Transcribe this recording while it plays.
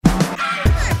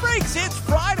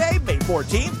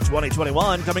14th,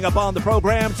 2021. Coming up on the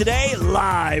program today,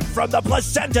 live from the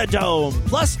Placenta Dome.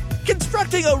 Plus,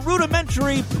 constructing a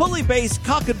rudimentary pulley-based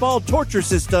cock and ball torture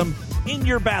system in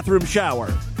your bathroom shower.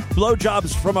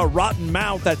 Blowjobs from a rotten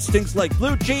mouth that stinks like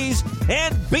blue cheese,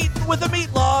 and beaten with a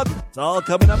meat log. It's all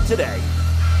coming up today.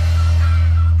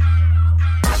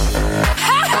 All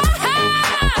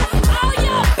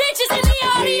y'all bitches in the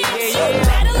audience, you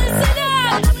better listen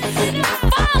up. The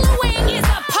following is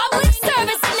a public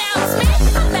service announcement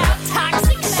about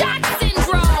toxic shock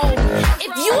syndrome.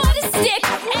 If you want to stick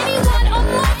any one or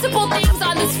multiple things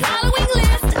on this following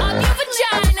list of your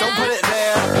vagina, don't put it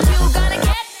there. You're gonna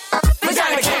get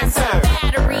Vagina cancer.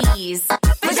 Batteries,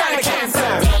 Vagina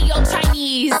cancer. Dayo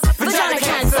Chinese, Vagina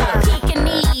cancer.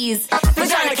 Pekingese,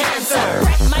 Vagina cancer.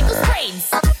 Bret Michaels braids,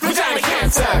 Vagina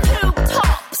cancer. tube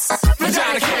tops,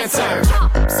 Vagina cancer.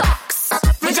 pop socks,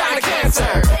 Vagina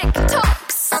cancer.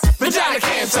 TikToks, Vagina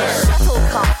cancer.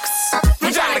 shuttlecocks,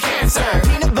 Vagina cancer.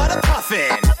 Peanut butter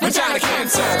puffin. Vagina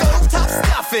cancer. Stovetop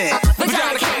stuffing.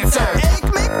 Vagina cancer. Egg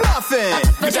McMuffin.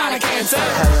 Vagina cancer.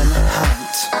 Helen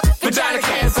Hunt. Vagina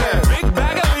cancer. Big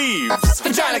bag of leaves.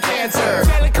 Vagina cancer.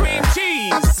 Jelly cream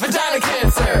cheese. Vagina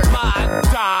cancer.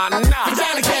 Madonna.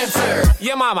 Vagina cancer.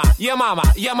 Your mama. Your mama.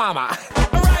 Your mama.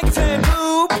 Orangutan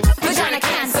boob. vagina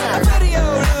cancer, Video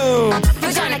lube.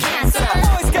 vagina cancer,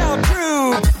 Boy Scout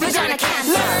troop. vagina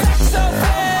cancer. So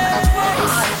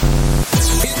fast.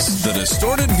 It's the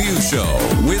Distorted View Show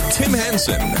with Tim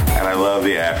Henson. And I love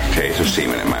the aftertaste of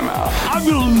semen in my mouth. I'm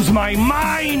going to lose my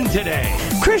mind today.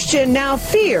 Christian now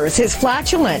fears his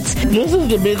flatulence. This is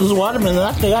the biggest watermelon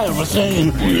I think I ever seen.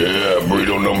 Yeah,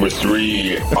 burrito number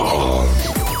 3. Oh.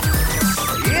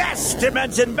 Yes, Tim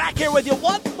Henson back here with you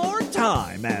one more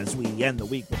time as we end the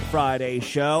week with the Friday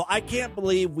show. I can't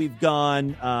believe we've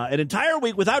gone an entire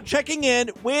week without checking in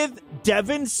with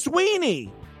Devin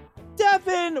Sweeney.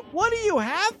 Devin, what do you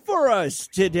have for us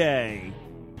today?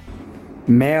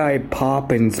 Mary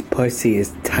Poppins' pussy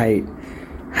is tight.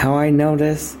 How I know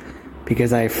this?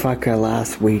 Because I fucked her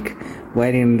last week,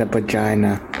 right in the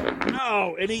vagina.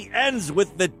 Oh, and he ends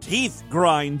with the teeth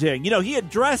grinding. You know, he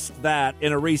addressed that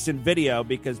in a recent video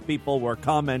because people were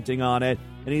commenting on it.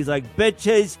 And he's like,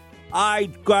 bitches, I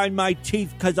grind my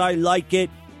teeth because I like it.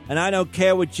 And I don't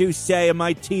care what you say, and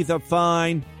my teeth are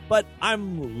fine. But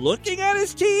I'm looking at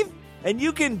his teeth, and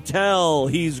you can tell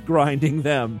he's grinding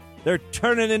them. They're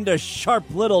turning into sharp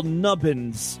little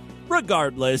nubbins.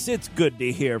 Regardless, it's good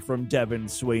to hear from Devin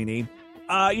Sweeney.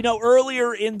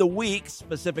 Earlier in the week,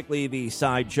 specifically the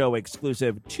Sideshow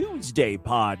exclusive Tuesday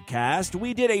podcast,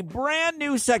 we did a brand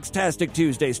new Sextastic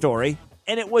Tuesday story,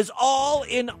 and it was all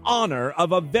in honor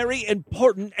of a very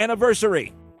important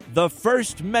anniversary. The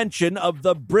first mention of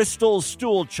the Bristol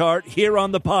stool chart here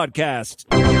on the podcast.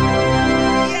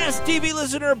 Yes, TV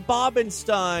listener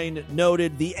Bobenstein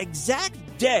noted the exact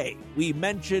day we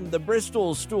mentioned the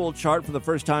Bristol stool chart for the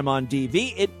first time on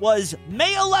DV. It was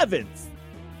May 11th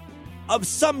of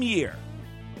some year.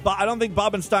 But I don't think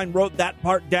Bobenstein wrote that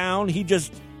part down. He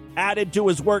just added to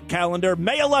his work calendar,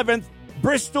 May 11th,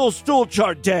 Bristol stool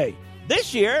chart day.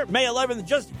 This year, May 11th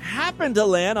just happened to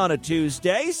land on a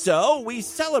Tuesday, so we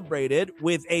celebrated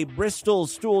with a Bristol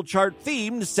stool chart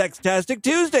themed Sextastic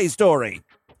Tuesday story.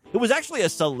 It was actually a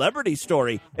celebrity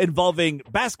story involving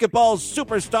basketball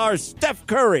superstar Steph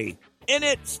Curry. In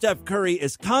it, Steph Curry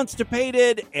is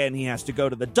constipated, and he has to go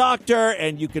to the doctor,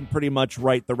 and you can pretty much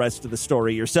write the rest of the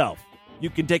story yourself. You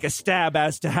can take a stab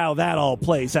as to how that all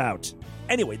plays out.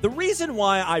 Anyway, the reason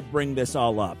why I bring this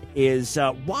all up is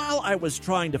while I was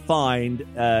trying to find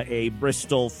a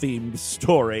Bristol-themed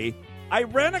story, I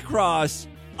ran across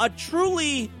a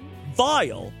truly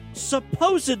vile,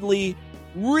 supposedly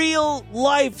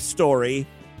real-life story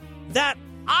that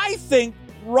I think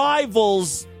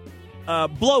rivals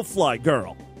Blowfly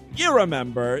Girl. You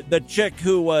remember the chick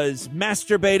who was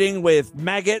masturbating with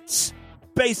maggots,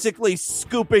 basically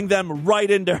scooping them right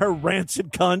into her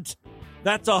rancid cunt?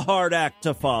 That's a hard act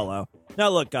to follow. Now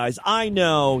look, guys, I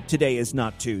know today is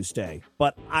not Tuesday,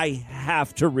 but I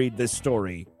have to read this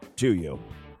story to you.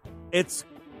 It's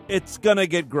gonna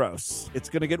get gross. It's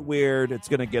gonna get weird. It's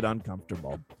gonna get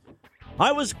uncomfortable.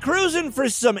 I was cruising for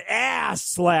some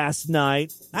ass last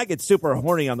night. I get super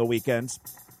horny on the weekends.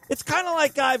 It's kind of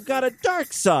like I've got a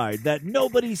dark side that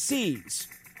nobody sees.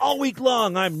 All week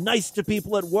long, I'm nice to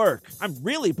people at work. I'm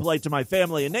really polite to my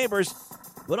family and neighbors.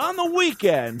 But on the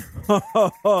weekend,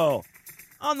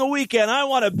 on the weekend, I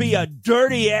want to be a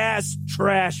dirty-ass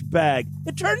trash bag.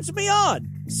 It turns me on.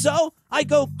 So I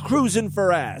go cruising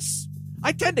for ass.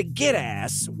 I tend to get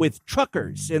ass with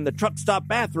truckers in the truck stop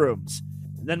bathrooms.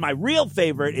 And then my real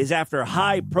favorite is after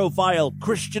high-profile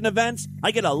Christian events,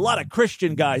 I get a lot of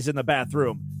Christian guys in the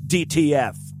bathroom.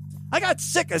 DTF. I got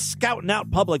sick of scouting out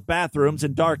public bathrooms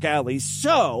and dark alleys,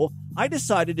 so I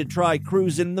decided to try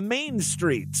cruising the main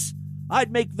streets.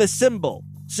 I'd make the symbol,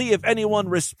 see if anyone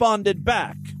responded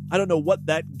back. I don't know what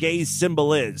that gay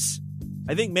symbol is.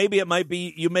 I think maybe it might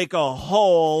be you make a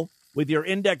hole with your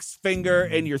index finger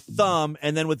and your thumb,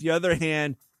 and then with the other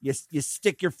hand, you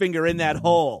stick your finger in that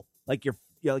hole, like you're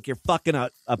fucking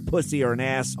a pussy or an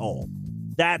asshole.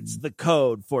 That's the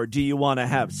code for do you want to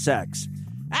have sex.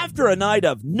 After a night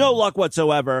of no luck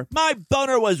whatsoever, my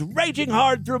boner was raging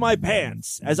hard through my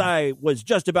pants as I was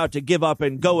just about to give up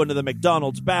and go into the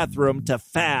McDonald's bathroom to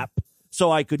fap so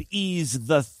I could ease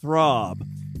the throb.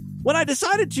 When I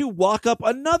decided to walk up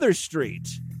another street,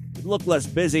 it looked less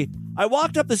busy. I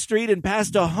walked up the street and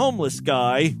passed a homeless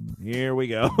guy, here we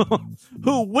go,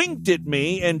 who winked at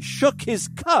me and shook his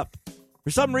cup.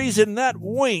 For some reason, that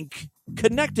wink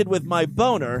connected with my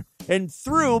boner and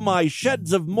threw my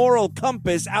sheds of moral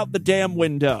compass out the damn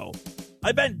window.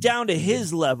 I bent down to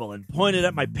his level and pointed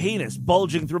at my penis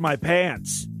bulging through my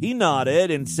pants. He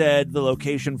nodded and said the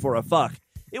location for a fuck.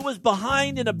 It was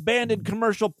behind an abandoned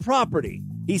commercial property.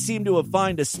 He seemed to have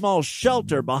found a small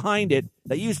shelter behind it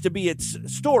that used to be its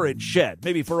storage shed,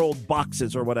 maybe for old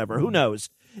boxes or whatever, who knows.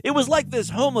 It was like this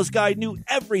homeless guy knew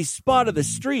every spot of the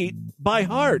street by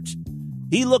heart.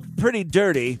 He looked pretty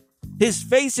dirty. His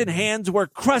face and hands were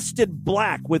crusted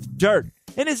black with dirt,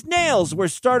 and his nails were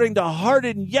starting to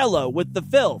harden yellow with the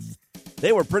filth.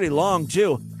 They were pretty long,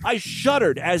 too. I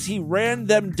shuddered as he ran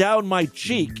them down my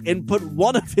cheek and put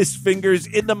one of his fingers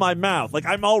into my mouth, like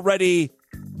I'm already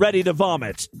ready to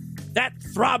vomit. That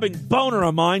throbbing boner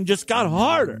of mine just got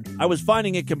harder. I was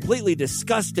finding it completely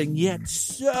disgusting, yet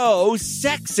so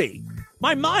sexy.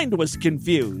 My mind was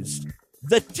confused.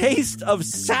 The taste of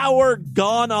sour,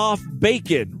 gone-off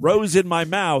bacon rose in my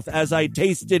mouth as I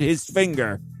tasted his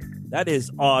finger. That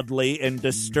is oddly and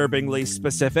disturbingly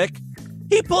specific.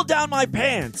 He pulled down my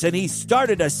pants and he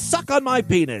started to suck on my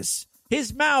penis.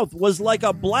 His mouth was like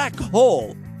a black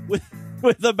hole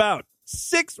with about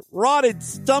 6 rotted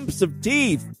stumps of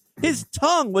teeth. His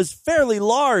tongue was fairly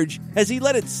large as he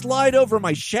let it slide over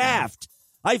my shaft.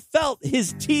 I felt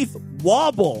his teeth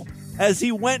wobble as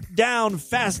he went down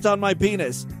fast on my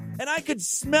penis, and I could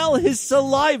smell his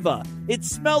saliva. It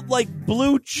smelled like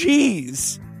blue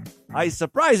cheese. I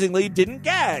surprisingly didn't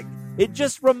gag. It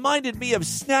just reminded me of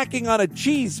snacking on a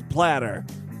cheese platter.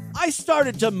 I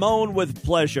started to moan with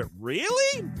pleasure.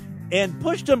 Really? And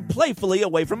pushed him playfully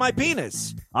away from my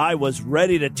penis. I was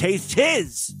ready to taste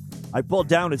his. I pulled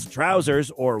down his trousers,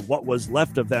 or what was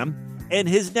left of them, and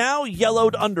his now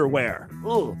yellowed underwear.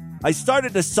 Ugh. I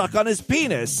started to suck on his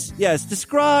penis. Yes,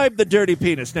 describe the dirty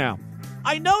penis now.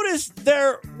 I noticed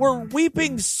there were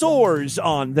weeping sores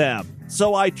on them,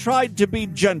 so I tried to be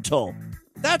gentle.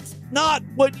 That's not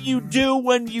what you do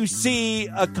when you see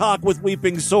a cock with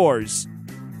weeping sores.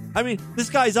 I mean, this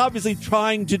guy's obviously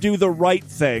trying to do the right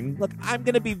thing. Look, I'm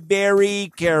going to be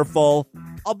very careful.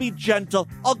 I'll be gentle.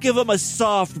 I'll give him a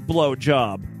soft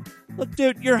blowjob. Look,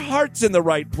 dude, your heart's in the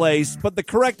right place, but the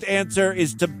correct answer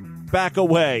is to back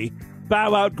away.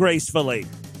 Bow out gracefully.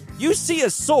 You see a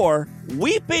sore,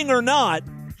 weeping or not,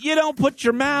 you don't put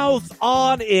your mouth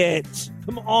on it.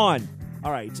 Come on.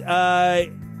 All right.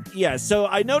 Yeah, so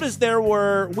I noticed there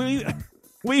were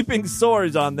weeping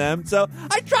sores on them, so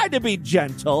I tried to be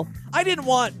gentle. I didn't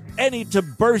want any to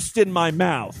burst in my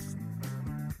mouth.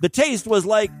 The taste was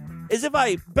like as if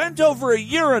I bent over a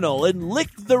urinal and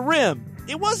licked the rim.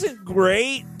 It wasn't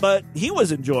great, but he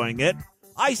was enjoying it.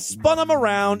 I spun him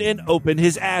around and opened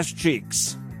his ass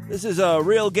cheeks. This is a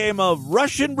real game of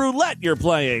Russian roulette you're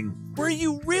playing. Were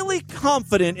you really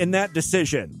confident in that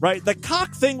decision, right? The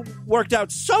cock thing worked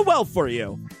out so well for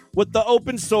you. With the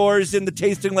open sores and the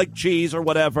tasting like cheese or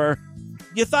whatever.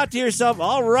 You thought to yourself,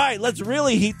 all right, let's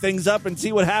really heat things up and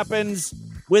see what happens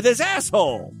with his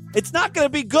asshole. It's not going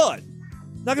to be good.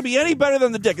 It's not going to be any better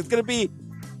than the dick. It's going to be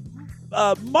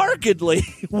markedly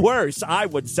worse, I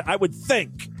would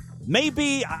think.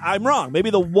 Maybe I'm wrong.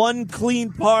 Maybe the one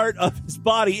clean part of his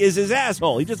body is his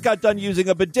asshole. He just got done using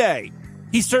a bidet.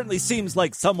 He certainly seems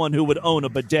like someone who would own a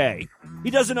bidet.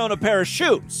 He doesn't own a pair of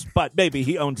shoes, but maybe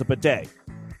he owns a bidet.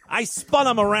 I spun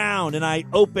him around and I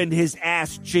opened his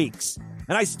ass cheeks.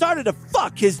 And I started to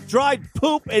fuck his dried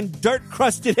poop and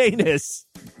dirt-crusted anus.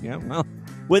 Yeah, well,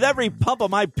 with every pump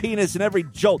of my penis and every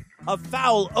jolt, a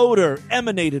foul odor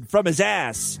emanated from his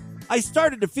ass. I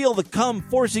started to feel the cum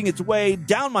forcing its way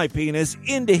down my penis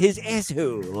into his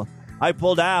asshole. I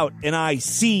pulled out, and I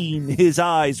seen his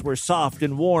eyes were soft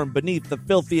and warm beneath the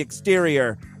filthy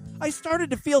exterior. I started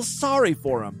to feel sorry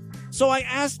for him. So I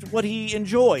asked what he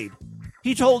enjoyed.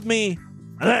 He told me,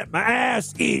 "I let my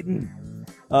ass eaten."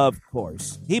 Of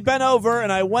course. He bent over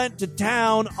and I went to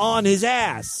town on his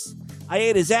ass. I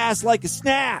ate his ass like a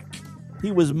snack.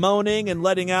 He was moaning and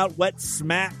letting out wet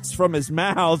smacks from his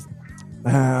mouth.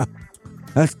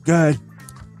 That's good.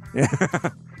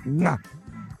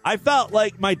 I felt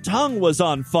like my tongue was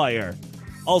on fire.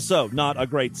 Also, not a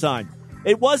great sign.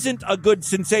 It wasn't a good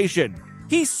sensation.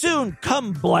 He soon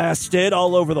cum blasted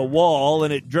all over the wall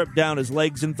and it dripped down his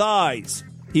legs and thighs.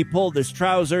 He pulled his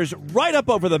trousers right up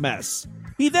over the mess.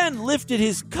 He then lifted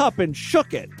his cup and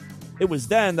shook it. It was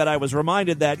then that I was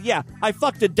reminded that, yeah, I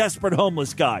fucked a desperate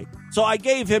homeless guy. So I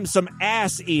gave him some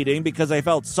ass eating because I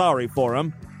felt sorry for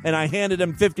him, and I handed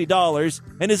him $50,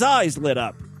 and his eyes lit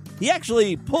up. He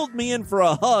actually pulled me in for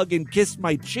a hug and kissed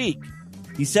my cheek.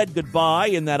 He said goodbye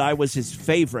and that I was his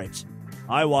favorite.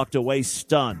 I walked away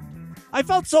stunned. I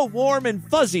felt so warm and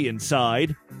fuzzy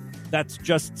inside. That's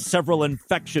just several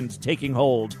infections taking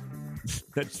hold.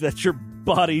 That's your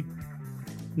body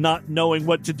not knowing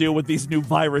what to do with these new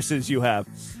viruses you have.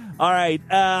 All right,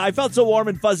 I felt so warm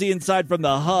and fuzzy inside from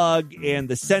the hug and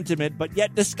the sentiment, but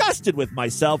yet disgusted with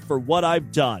myself for what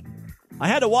I've done. I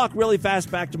had to walk really fast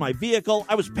back to my vehicle.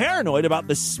 I was paranoid about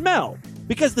the smell,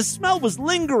 because the smell was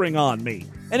lingering on me,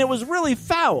 and it was really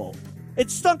foul.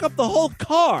 It stunk up the whole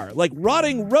car, like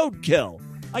rotting roadkill.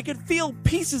 I could feel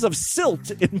pieces of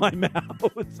silt in my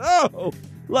mouth. Oh,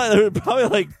 probably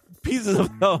like pieces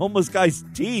of the homeless guy's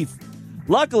teeth.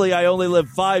 Luckily, I only live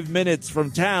 5 minutes from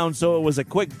town, so it was a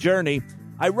quick journey.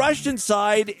 I rushed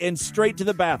inside and straight to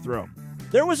the bathroom.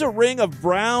 There was a ring of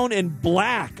brown and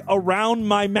black around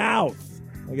my mouth.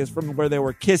 I guess from where they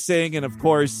were kissing and, of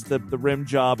course, the rim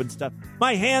job and stuff.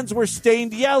 My hands were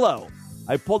stained yellow.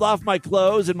 I pulled off my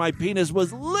clothes and my penis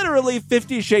was literally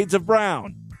 50 shades of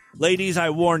brown. Ladies, I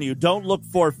warn you, don't look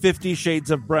for 50 Shades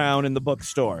of Brown in the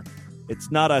bookstore. It's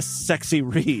not a sexy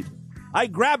read. I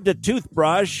grabbed a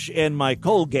toothbrush and my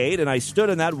Colgate, and I stood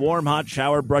in that warm, hot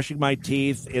shower brushing my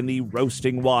teeth in the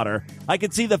roasting water. I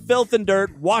could see the filth and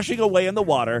dirt washing away in the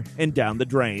water and down the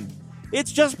drain.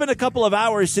 It's just been a couple of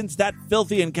hours since that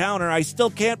filthy encounter. I still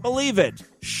can't believe it.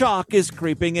 Shock is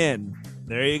creeping in.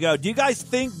 There you go. Do you guys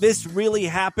think this really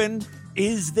happened?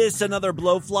 Is this another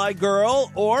blowfly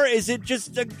girl, or is it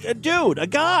just a dude, a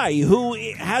guy who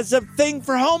has a thing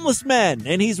for homeless men,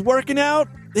 and he's working out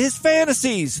his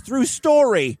fantasies through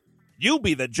story? You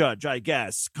be the judge, I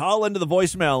guess. Call into the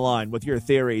voicemail line with your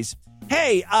theories.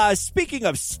 Hey, speaking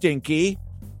of stinky,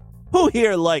 who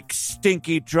here likes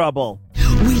stinky trouble?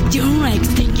 We don't like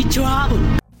stinky trouble.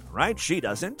 Right, she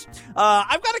doesn't.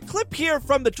 I've got a clip here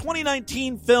from the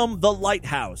 2019 film The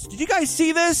Lighthouse. Did you guys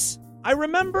see this? I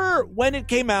remember when it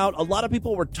came out, a lot of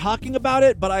people were talking about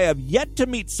it, but I have yet to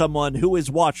meet someone who has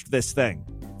watched this thing.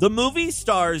 The movie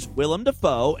stars Willem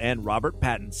Dafoe and Robert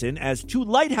Pattinson as two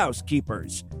lighthouse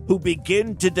keepers who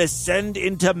begin to descend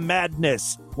into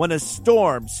madness when a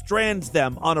storm strands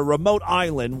them on a remote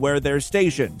island where they're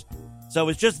stationed. So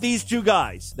it's just these two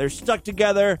guys. They're stuck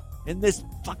together in this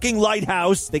fucking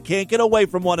lighthouse. They can't get away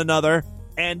from one another,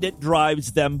 and it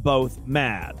drives them both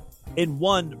mad. In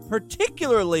one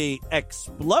particularly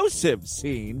explosive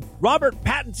scene, Robert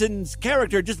Pattinson's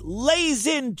character just lays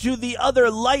into the other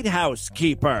lighthouse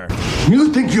keeper.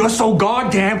 You think you're so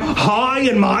goddamn high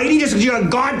and mighty just because you're a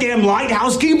goddamn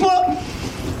lighthouse keeper?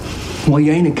 Well,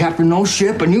 you ain't a captain no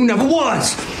ship, and you never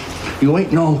was. You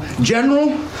ain't no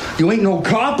general. You ain't no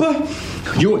copper.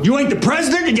 You ain't the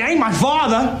president, and you ain't my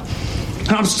father.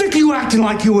 And I'm sick of you acting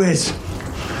like you is.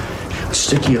 I'm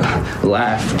sick of you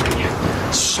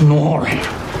laughing, snoring,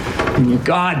 and your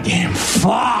goddamn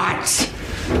farts.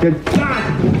 Your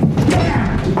goddamn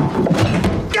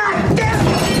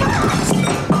farts.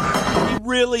 He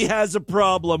really has a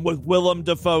problem with Willem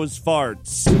Dafoe's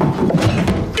farts.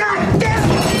 Goddamn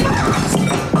farts.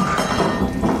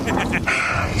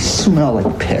 Smell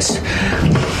like piss.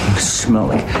 Smell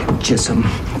like jism.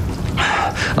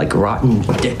 Like rotten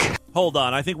dick. Hold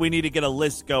on, I think we need to get a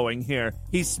list going here.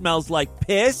 He smells like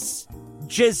piss,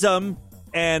 jism,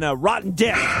 and a rotten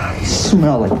dick.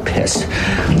 Smell like piss.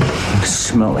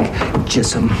 Smell like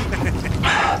jism.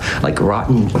 Like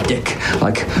rotten dick.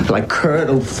 Like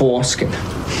curdled foreskin.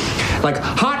 Like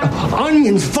hot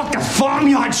onions fucked a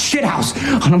farmyard shithouse.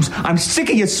 And I'm sick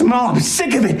of your smell. I'm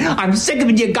sick of it. I'm sick of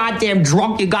it, you goddamn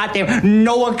drunk, you goddamn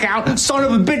no account, son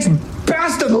of a bitch,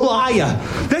 bastard liar.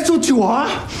 That's what you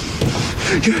are.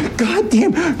 You're a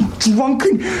goddamn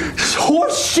drunken,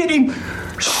 horse-shitting,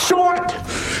 short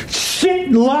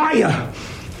shit liar.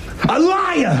 A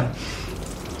liar.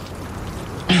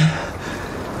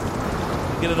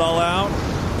 Get it all out?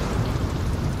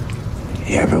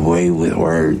 You have a way with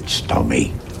words,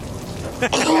 Tommy.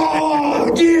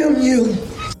 Oh, damn you.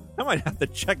 I might have to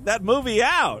check that movie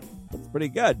out. That's pretty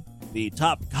good. The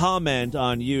top comment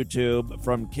on YouTube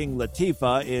from King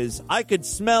Latifah is, I could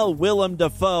smell Willem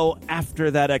Dafoe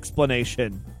after that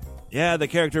explanation. Yeah, the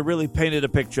character really painted a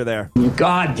picture there.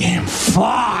 Goddamn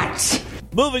farts!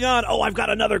 Moving on. Oh, I've got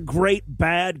another great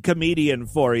bad comedian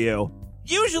for you.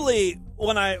 Usually,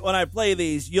 when I play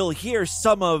these, you'll hear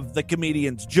some of the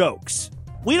comedian's jokes.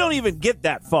 We don't even get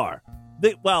that far.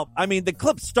 The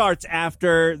clip starts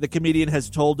after the comedian has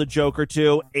told a joke or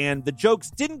two, and the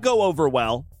jokes didn't go over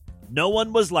well. No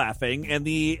one was laughing, and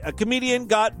the comedian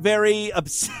got very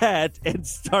upset and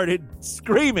started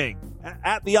screaming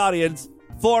at the audience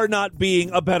for not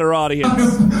being a better audience.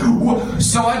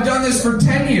 So I've done this for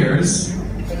 10 years,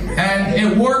 and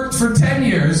it worked for 10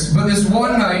 years, but this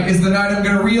one night is the night I'm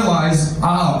going to realize,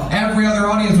 every other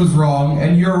audience was wrong,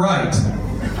 and you're right.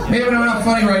 Maybe I'm not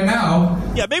funny right now.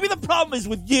 Yeah, maybe the problem is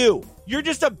with you. You're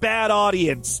just a bad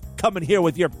audience coming here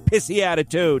with your pissy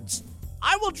attitudes.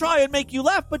 I will try and make you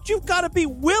laugh, but you've got to be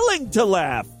willing to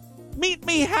laugh. Meet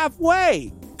me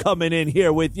halfway. Coming in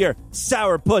here with your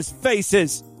sourpuss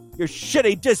faces, your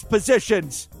shitty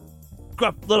dispositions,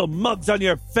 gruff little mugs on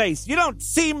your face. You don't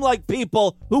seem like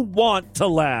people who want to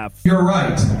laugh. You're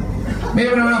right.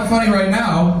 Maybe I'm not funny right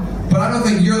now, but I don't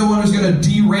think you're the one who's going to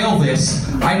derail this.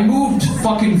 I moved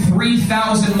fucking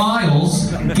 3,000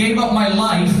 miles, gave up my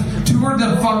life, toured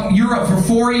the fucking Europe for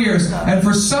 4 years, and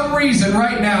for some reason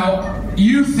right now,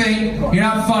 you think you're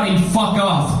not funny, fuck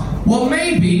off. Well,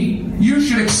 maybe you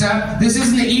should accept this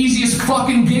isn't the easiest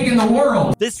fucking gig in the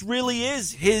world. This really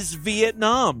is his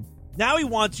Vietnam. Now he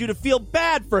wants you to feel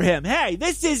bad for him. Hey,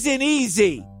 this isn't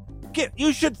easy.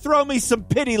 You should throw me some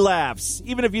pity laughs,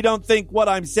 even if you don't think what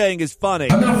I'm saying is funny.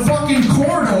 I'm in a fucking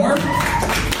corridor.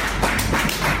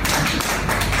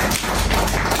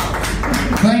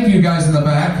 Thank you guys in the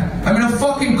back. I'm in a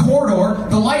fucking corridor.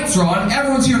 The lights are on.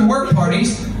 Everyone's here at work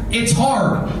parties. It's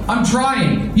hard. I'm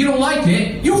trying. You don't like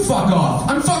it? You fuck off.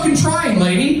 I'm fucking trying,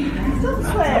 lady. Stop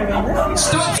swearing.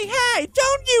 Stop. Hey,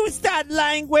 don't use that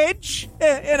language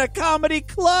in a comedy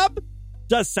club.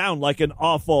 Does sound like an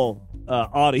awful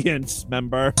audience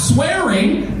member.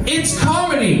 Swearing? It's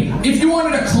comedy. If you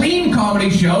wanted a clean comedy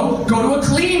show, go to a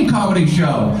clean comedy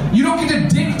show. You don't get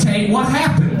to dictate what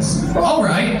happens. All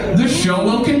right, the show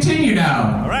will continue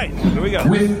now. All right, here we go.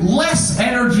 With less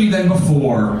energy than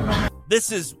before.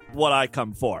 This is what I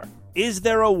come for. Is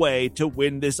there a way to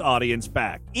win this audience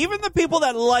back? Even the people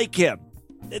that like him,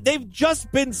 they've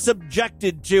just been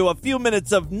subjected to a few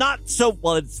minutes of not so,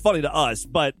 well, it's funny to us,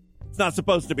 but it's not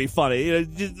supposed to be funny. You know,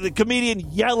 the comedian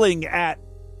yelling at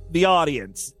the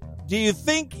audience. Do you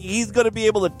think he's going to be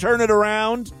able to turn it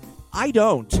around? I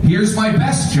don't. Here's my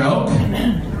best joke,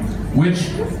 which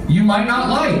you might not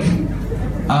like.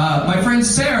 My friend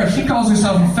Sarah, she calls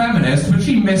herself a feminist, but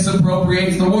she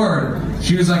misappropriates the word.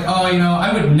 She was like,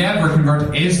 I would never convert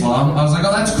to Islam. I was like,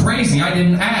 that's crazy. I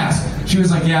didn't ask. She was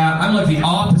like, yeah, I'm like the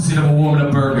opposite of a woman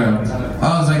of burqa.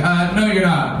 I was like, no, you're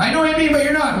not. I know what I mean, but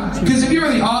you're not. Because if you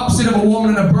were the opposite of a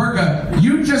woman in a burqa,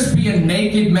 you'd just be a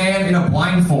naked man in a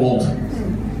blindfold.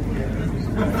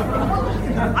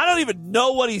 I don't even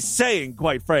know what he's saying,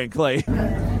 quite frankly.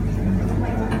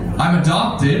 I'm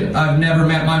adopted. I've never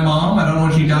met my mom. I don't know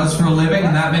what she does for a living,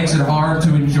 and that makes it hard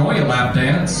to enjoy a lap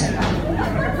dance.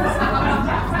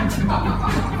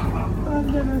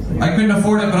 I couldn't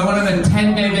afford it, but I went on a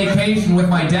 10-day vacation with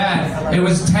my dad. It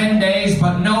was 10 days,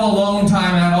 but no alone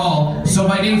time at all. So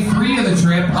by day 3 of the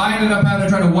trip, I ended up having to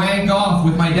try to wank off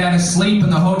with my dad asleep in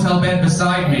the hotel bed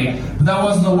beside me. But that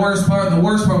wasn't the worst part. The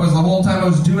worst part was the whole time I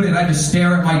was doing it, I had to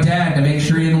stare at my dad to make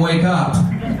sure he didn't wake up.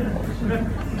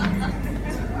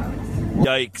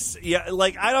 Yikes. Yeah,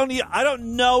 like, I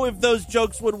don't know if those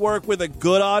jokes would work with a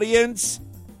good audience,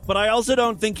 but I also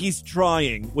don't think he's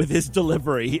trying with his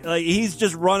delivery. He's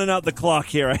just running out the clock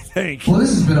here, I think. Well,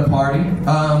 this has been a party.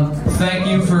 Thank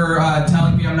you for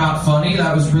telling me I'm not funny.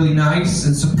 That was really nice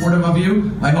and supportive of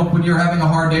you. I hope when you're having a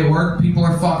hard day at work, people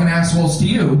are fucking assholes to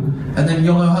you, and then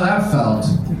you'll know how that felt.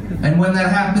 And when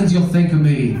that happens, you'll think of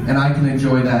me, and I can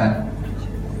enjoy that.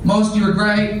 Most of you are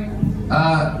great.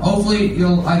 Hopefully,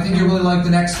 I think you'll really like the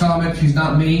next comic. She's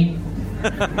not me.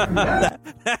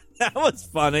 That was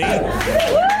funny.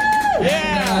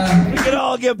 Yeah, we can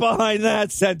all get behind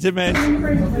that sentiment.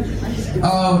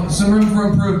 Some room for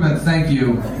improvement. Thank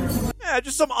you. Yeah,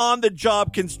 just some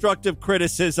on-the-job constructive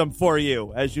criticism for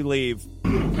you as you leave.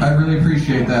 I really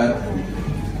appreciate that.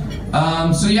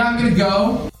 So yeah, I'm gonna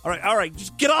go. All right.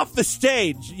 Just get off the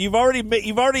stage. You've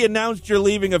already announced you're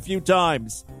leaving a few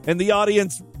times, and the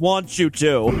audience wants you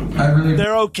to.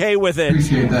 They're okay with it.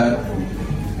 Appreciate that.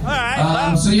 All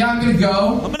right. So yeah, I'm gonna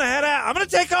go. I'm gonna head out. I'm gonna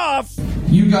take off.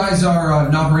 You guys are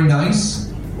not very nice,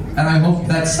 and I hope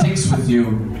that sticks with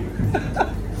you.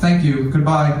 Thank you.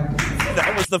 Goodbye.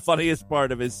 That was the funniest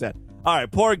part of his set. All right,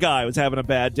 poor guy was having a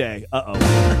bad day. Uh-oh.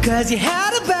 Because you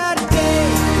had a bad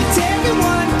day, you take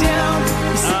everyone down.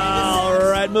 All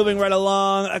right, moving right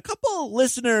along. A couple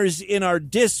listeners in our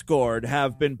Discord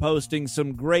have been posting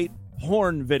some great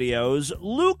porn videos.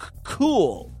 Luke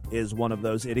Cool is one of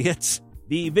those idiots.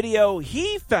 The video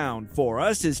he found for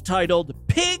us is titled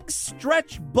Pig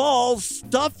Stretch Balls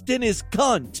Stuffed in His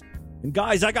Cunt. And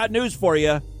guys, I got news for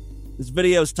you. This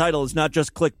video's title is not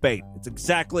just clickbait. It's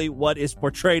exactly what is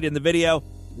portrayed in the video.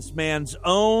 This man's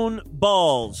own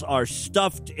balls are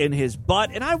stuffed in his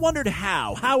butt, and I wondered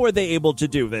how. How were they able to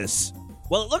do this?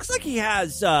 Well, it looks like he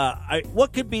has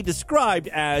what could be described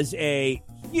as a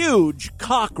huge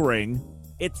cock ring.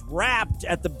 It's wrapped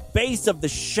at the base of the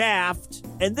shaft,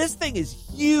 and this thing is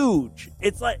huge.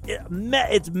 It's like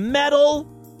it's metal,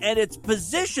 and it's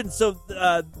positioned so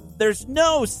there's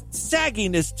no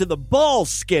sagginess to the ball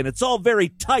skin. It's all very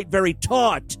tight, very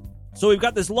taut. So we've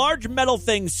got this large metal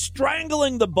thing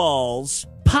strangling the balls,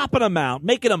 popping them out,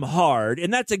 making them hard,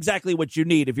 and that's exactly what you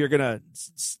need if you're going to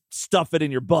stuff it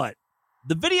in your butt.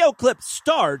 The video clip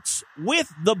starts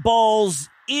with the balls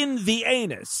in the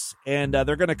anus, and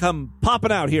they're going to come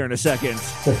popping out here in a second.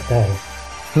 Okay.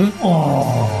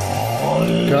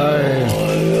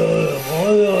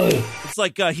 It's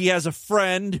like he has a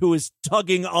friend who is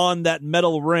tugging on that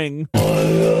metal ring. He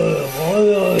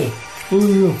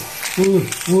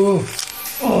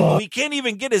can't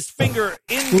even get his finger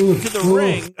into the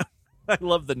ring. I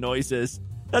love the noises.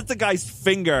 That's the guy's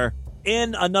finger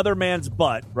in another man's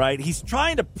butt, right? He's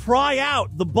trying to pry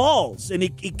out the balls, and he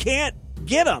can't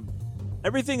get them.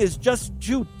 Everything is just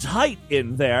too tight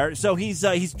in there, so he's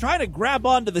trying to grab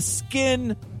onto the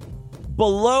skin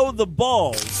below the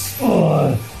balls.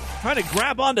 Trying to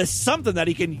grab onto something that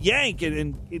he can yank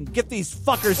and get these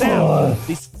fuckers out.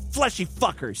 These fleshy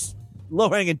fuckers.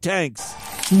 Low-hanging tanks.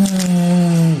 It's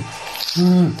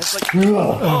like,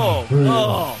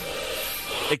 oh.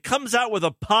 It comes out with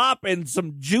a pop, and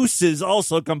some juices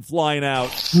also come flying out.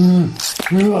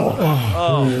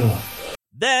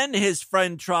 Then his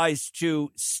friend tries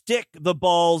to stick the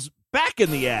balls back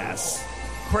in the ass.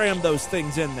 Cram those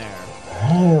things in there.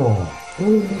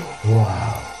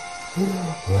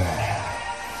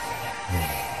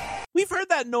 We've heard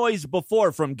that noise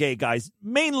before from gay guys,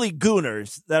 mainly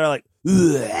gooners, that are like,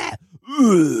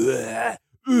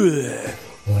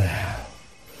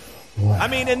 I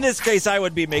mean, in this case, I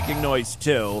would be making noise,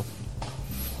 too.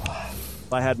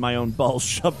 If I had my own balls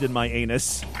shoved in my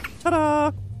anus.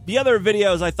 Ta-da! The other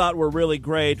videos I thought were really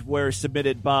great were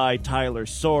submitted by Tyler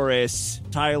Soros.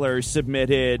 Tyler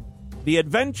submitted The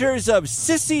Adventures of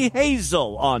Sissy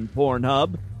Hazel on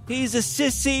Pornhub. He's a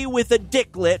sissy with a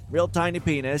dicklet, real tiny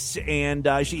penis, and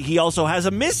he also has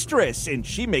a mistress, and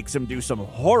she makes him do some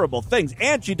horrible things,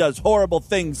 and she does horrible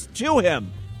things to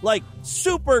him, like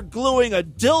super gluing a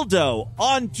dildo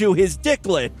onto his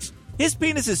dicklet. His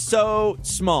penis is so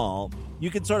small, you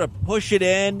can sort of push it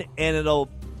in, and it'll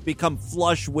become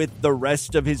flush with the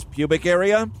rest of his pubic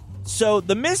area. So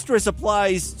the mistress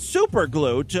applies super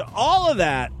glue to all of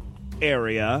that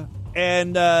area,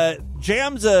 and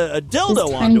jams a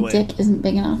dildo onto it. His tiny dick isn't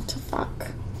big enough to fuck.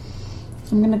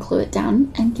 So I'm gonna glue it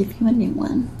down and give you a new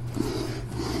one.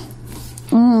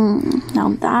 Now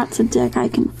that's a dick I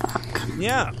can fuck.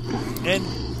 Yeah. And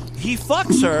he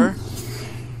fucks her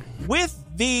with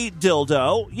the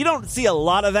dildo. You don't see a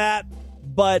lot of that,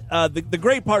 but the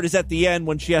great part is at the end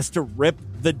when she has to rip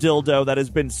the dildo that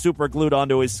has been super glued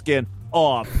onto his skin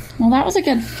off. Well, that was a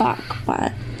good fuck,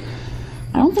 but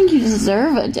I don't think you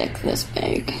deserve a dick this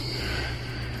big.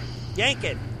 Yank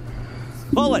it.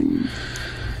 Pull it.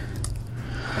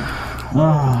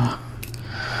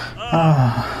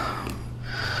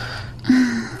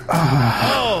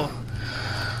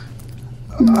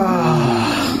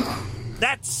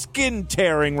 That's skin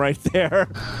tearing right there.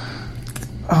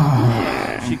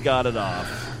 She got it off.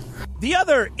 The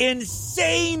other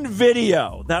insane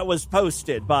video that was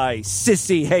posted by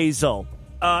Sissy Hazel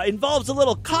involves a lot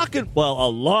of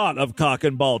cock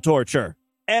and ball torture.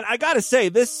 And I gotta say,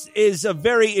 this is a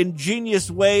very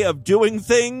ingenious way of doing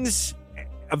things.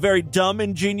 A very dumb,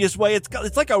 ingenious way.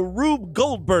 It's like a Rube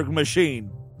Goldberg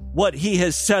machine, what he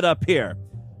has set up here.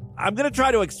 I'm gonna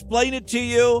try to explain it to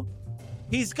you.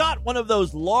 He's got one of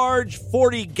those large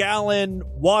 40-gallon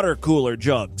water cooler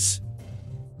jugs.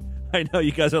 I know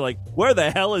you guys are like, where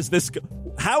the hell is this?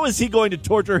 How is he going to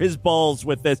torture his balls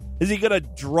with this? Is he gonna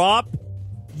drop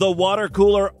the water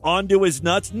cooler onto his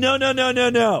nuts?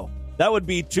 No. That would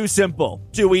be too simple,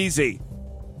 too easy.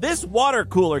 This water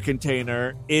cooler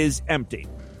container is empty.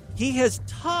 He has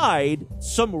tied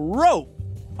some rope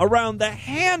around the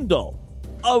handle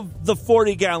of the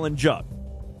 40-gallon jug.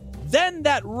 Then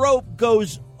that rope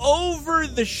goes over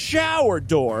the shower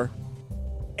door,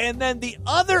 and then the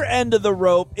other end of the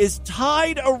rope is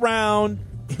tied around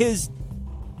his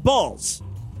balls.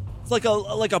 It's like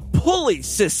a pulley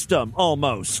system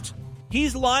almost.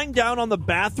 He's lying down on the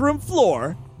bathroom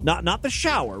floor, not the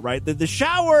shower, right? The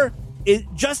shower, it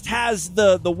just has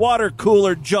the water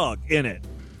cooler jug in it,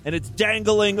 and it's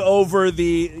dangling over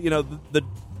the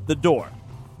door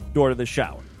to the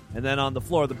shower. And then on the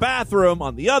floor of the bathroom,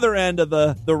 on the other end of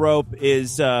the rope,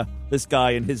 is this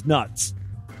guy and his nuts.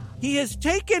 He has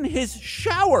taken his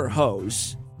shower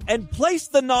hose and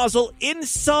placed the nozzle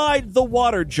inside the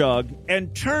water jug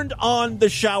and turned on the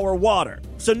shower water.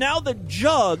 So now the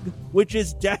jug, which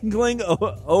is dangling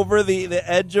over the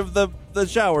edge of the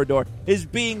shower door, is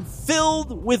being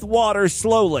filled with water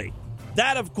slowly.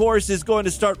 That, of course, is going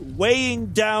to start weighing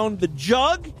down the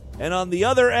jug. And on the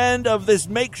other end of this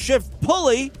makeshift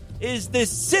pulley is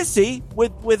this sissy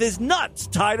with his nuts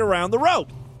tied around the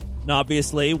rope. And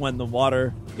obviously, when the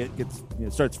water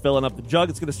starts filling up the jug,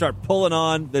 it's going to start pulling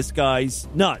on this guy's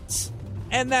nuts.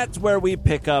 And that's where we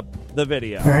pick up the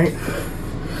video. All right.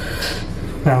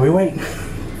 Now we wait.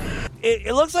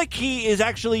 It looks like he is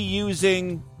actually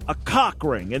using a cock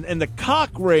ring, and the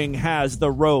cock ring has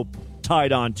the rope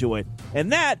tied onto it.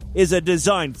 And that is a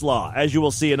design flaw, as you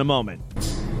will see in a moment.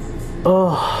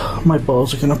 Oh, my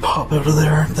balls are going to pop out of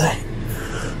there, aren't they?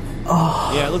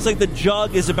 Oh. Yeah, it looks like the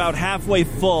jug is about halfway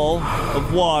full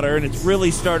of water, and it's really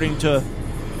starting to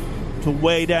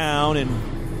weigh down and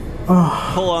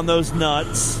pull on those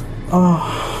nuts.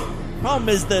 Problem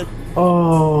is that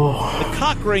the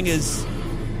cock ring is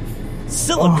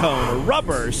silicone or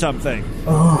rubber or something.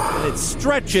 And it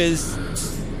stretches.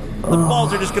 The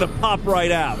balls are just going to pop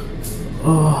right out.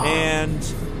 And...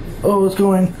 it's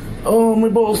going. Oh, my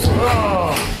balls. Hear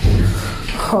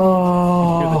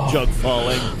the jug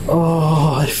falling.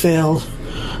 Oh, I failed.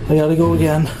 I gotta go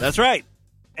again. That's right.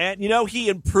 And, he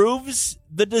improves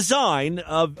the design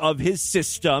of his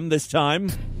system this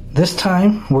time. This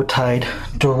time, we're tied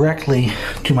directly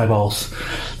to my balls.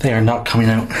 They are not coming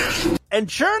out.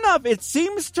 And sure enough, it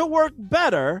seems to work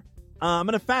better. I'm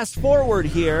going to fast forward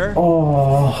here.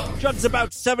 Jug's about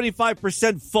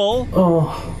 75% full.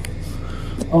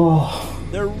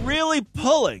 They're really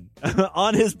pulling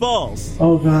on his balls.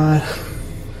 Oh, God.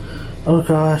 Oh,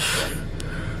 gosh.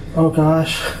 Oh,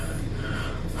 gosh.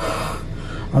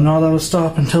 I'm not allowed to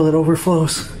stop until it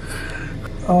overflows.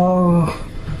 I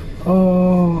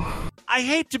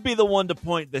hate to be the one to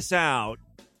point this out,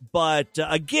 but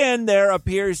again, there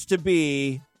appears to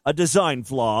be a design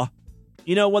flaw.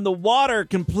 When the water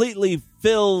completely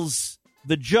fills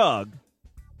the jug,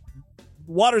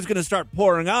 water's going to start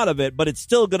pouring out of it, but it's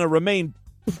still going to remain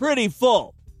pretty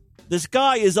full. This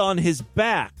guy is on his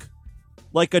back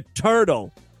like a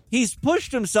turtle. He's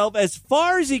pushed himself as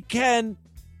far as he can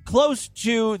close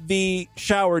to the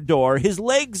shower door. His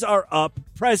legs are up,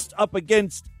 pressed up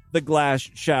against the glass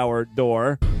shower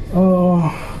door.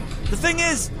 The thing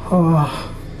is,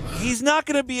 he's not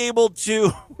going to be able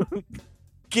to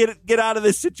get out of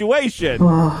this situation.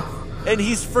 And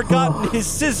he's forgotten his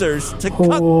scissors to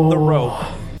cut the rope.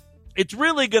 It's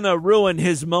really going to ruin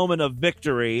his moment of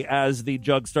victory as the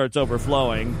jug starts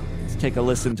overflowing. Let's take a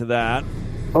listen to that.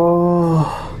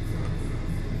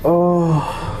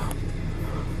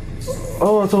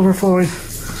 It's overflowing.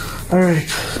 All right.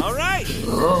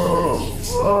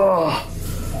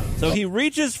 So he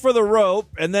reaches for the rope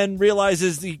and then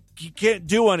realizes he can't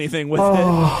do anything with it.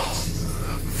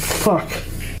 Fuck.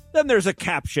 Then there's a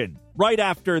caption right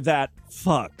after that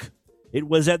fuck. It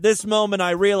was at this moment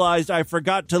I realized I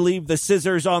forgot to leave the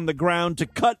scissors on the ground to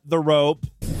cut the rope.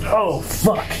 Oh,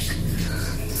 fuck.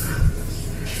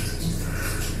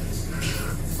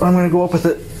 I'm going to go up with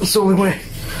it. It's the only way.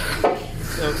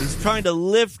 So he's trying to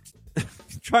lift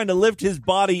his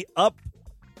body up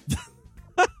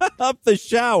up the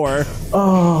shower.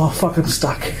 Oh, fucking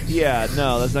stuck. Yeah,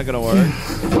 no, that's not going to work.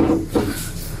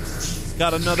 He's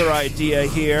got another idea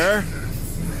here.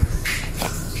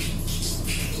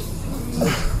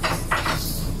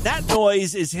 That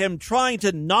noise is him trying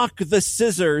to knock the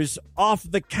scissors off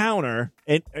the counter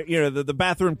and the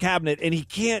bathroom cabinet, and he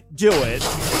can't do it.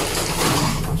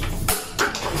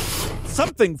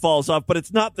 Something falls off, but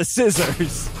it's not the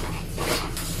scissors.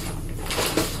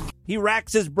 He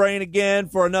racks his brain again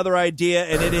for another idea,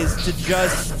 and it is to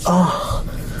just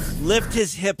lift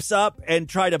his hips up and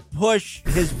try to push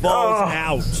his balls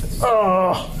out.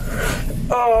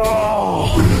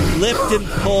 Lift and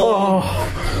pull.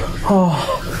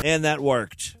 And that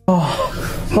worked.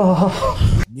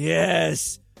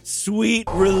 Yes. Sweet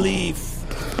relief.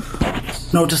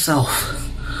 Note to self.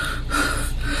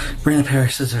 Bring a pair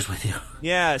of scissors with you.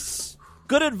 Yes.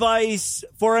 Good advice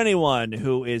for anyone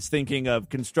who is thinking of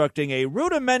constructing a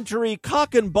rudimentary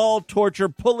cock and ball torture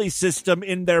pulley system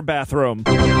in their bathroom.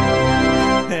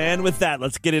 And with that,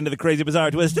 let's get into the crazy,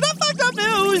 bizarre, twisted up, fucked up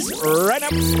news right now.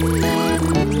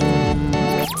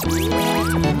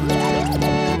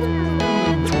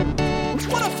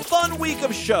 What a fun week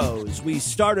of shows. We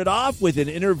started off with an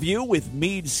interview with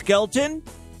Meade Skelton,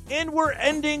 and we're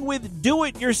ending with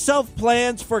do-it-yourself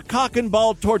plans for cock and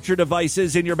ball torture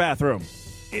devices in your bathroom.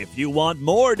 If you want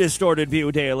more Distorted View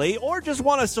Daily, or just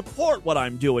want to support what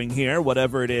I'm doing here,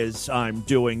 whatever it is I'm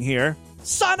doing here,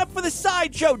 sign up for the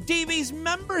Sideshow DV's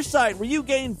member site, where you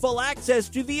gain full access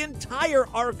to the entire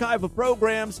archive of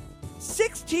programs,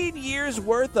 16 years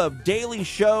worth of daily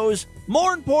shows.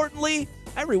 More importantly,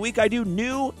 every week I do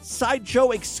new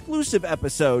Sideshow exclusive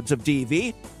episodes of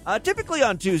DV, typically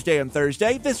on Tuesday and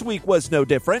Thursday. This week was no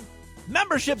different.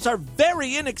 Memberships are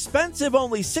very inexpensive,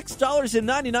 only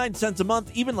 $6.99 a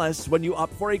month, even less when you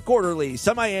opt for a quarterly,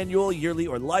 semi-annual, yearly,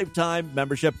 or lifetime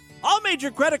membership. All major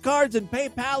credit cards and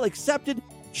PayPal accepted.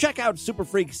 Check out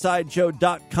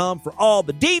superfreaksideshow.com for all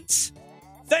the deets.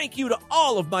 Thank you to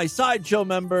all of my Sideshow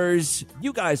members.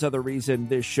 You guys are the reason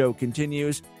this show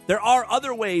continues. There are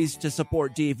other ways to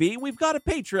support DV. We've got a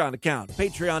Patreon account,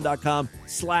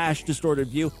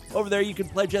 patreon.com/distortedview. Over there, you can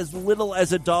pledge as little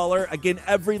as $1. Again,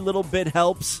 every little bit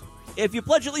helps. If you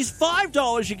pledge at least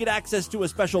 $5, you get access to a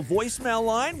special voicemail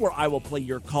line where I will play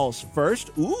your calls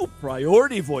first. Ooh,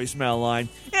 priority voicemail line.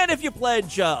 And if you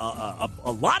pledge a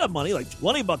lot of money, like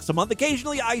 $20 a month,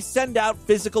 occasionally I send out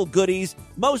physical goodies.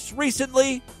 Most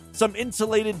recently, some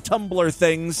insulated tumbler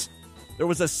things. There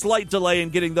was a slight delay in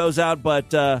getting those out,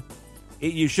 but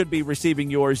you should be receiving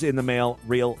yours in the mail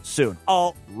real soon.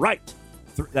 All right.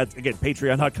 That's, again,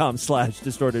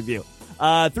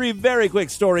 patreon.com/distortedview. 3 very quick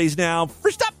stories now.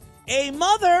 First up, a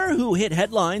mother who hit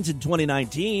headlines in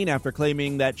 2019 after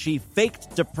claiming that she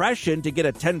faked depression to get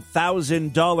a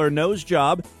 $10,000 nose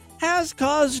job has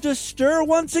caused a stir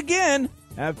once again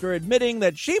after admitting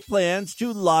that she plans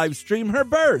to live stream her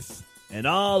birth in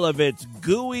all of its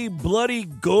gooey, bloody,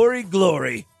 gory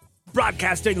glory.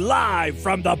 Broadcasting live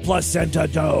from the Placenta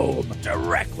Dome,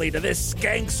 directly to this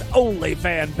skank's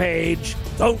OnlyFans page.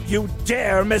 Don't you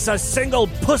dare miss a single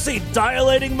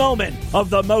pussy-dilating moment of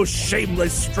the most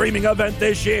shameless streaming event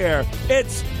this year.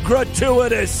 It's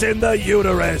Gratuitous in the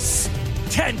Uterus.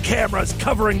 10 cameras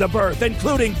covering the birth,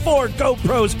 including 4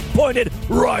 GoPros pointed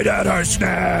right at her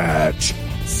snatch.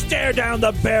 Stare down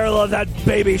the barrel of that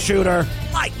baby shooter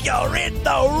like you're in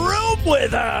the room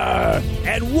with her.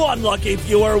 And one lucky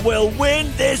viewer will win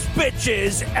this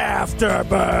bitch's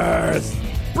afterbirth.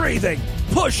 Breathing,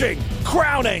 pushing,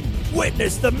 crowning.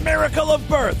 Witness the miracle of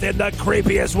birth in the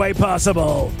creepiest way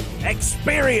possible.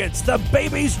 Experience the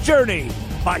baby's journey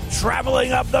by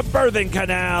traveling up the birthing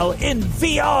canal in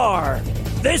VR.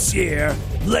 This year,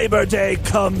 Labor Day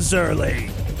comes early.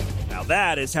 Now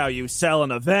that is how you sell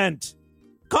an event.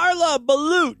 Carla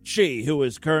Bellucci, who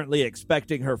is currently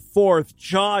expecting her 4th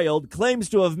child, claims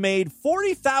to have made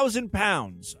 40,000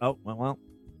 pounds. Oh, well,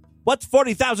 what's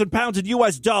 40,000 pounds in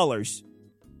U.S. dollars?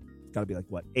 It's got to be like,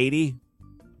 what, 80?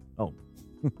 Oh,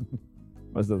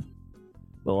 was a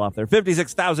little off there.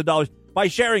 $56,000 by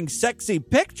sharing sexy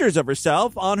pictures of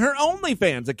herself on her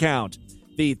OnlyFans account.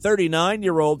 The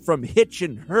 39-year-old from Hitch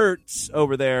and Hertz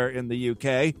over there in the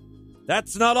UK.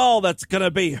 That's not all that's going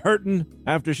to be hurting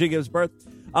after she gives birth.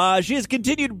 She has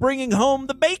continued bringing home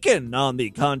the bacon on the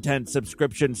content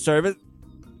subscription service.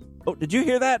 Oh, did you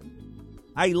hear that?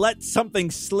 I let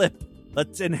something slip.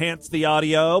 Let's enhance the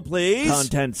audio, please.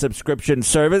 Content subscription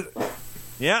service.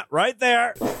 Yeah, right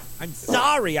there. I'm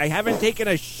sorry, I haven't taken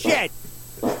a shit.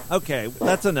 Okay,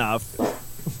 that's enough.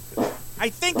 I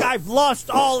think I've lost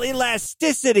all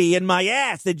elasticity in my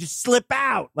ass. They just slip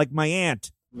out like my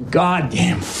aunt.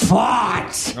 Goddamn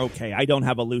farts! Okay, I don't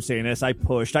have a loose anus. I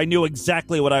pushed. I knew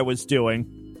exactly what I was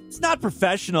doing. It's not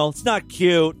professional. It's not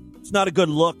cute. It's not a good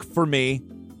look for me.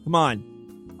 Come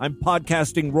on. I'm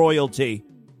podcasting royalty.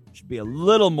 Should be a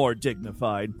little more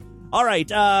dignified. All right,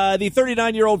 the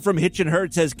 39-year-old from Hitch and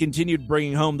Hertz has continued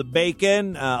bringing home the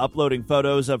bacon, uploading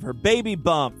photos of her baby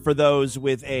bump for those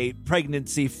with a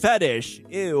pregnancy fetish.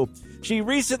 Ew. She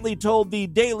recently told the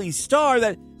Daily Star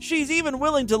that she's even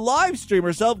willing to live stream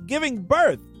herself giving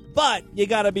birth. But you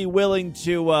got to be willing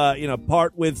to,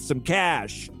 part with some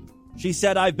cash. She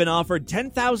said, I've been offered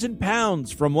 10,000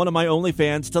 pounds from one of my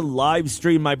OnlyFans to live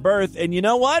stream my birth. And you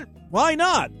know what? Why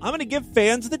not? I'm going to give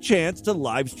fans the chance to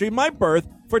live stream my birth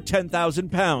for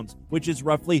 10,000 pounds, which is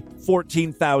roughly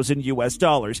 14,000 US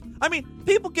dollars. I mean,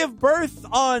 people give birth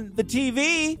on the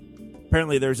TV.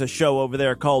 Apparently there's a show over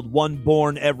there called One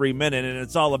Born Every Minute, and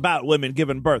it's all about women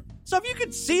giving birth. So if you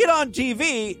could see it on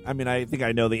TV, I mean, I think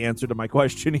I know the answer to my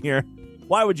question here.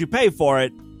 Why would you pay for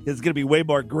it? It's going to be way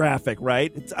more graphic,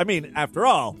 right? After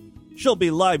all, she'll be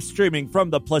live streaming from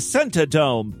the placenta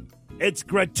dome. It's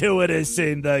gratuitous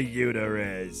in the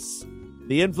uterus.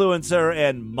 The influencer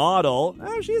and model,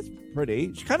 she's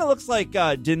pretty. She kind of looks like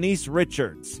Denise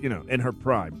Richards, in her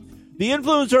prime. The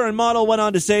influencer and model went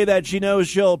on to say that she knows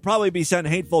she'll probably be sent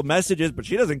hateful messages, but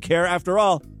she doesn't care. After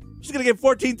all, she's going to get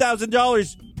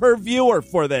 $14,000 per viewer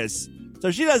for this. So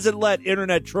she doesn't let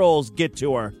internet trolls get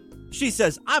to her. She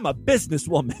says, I'm a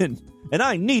businesswoman, and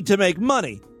I need to make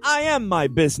money. I am my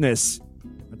business.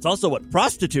 That's also what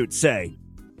prostitutes say.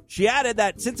 She added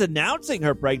that since announcing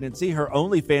her pregnancy, her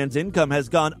OnlyFans income has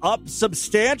gone up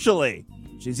substantially.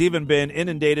 She's even been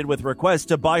inundated with requests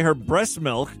to buy her breast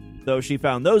milk, though she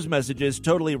found those messages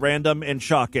totally random and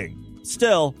shocking.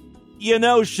 Still,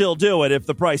 she'll do it if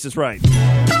the price is right.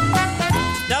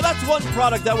 Now, that's one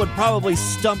product that would probably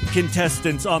stump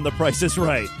contestants on The Price is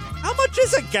Right. How much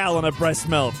is a gallon of breast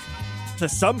milk? To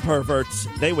some perverts,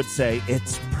 they would say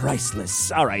it's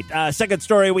priceless. All right, second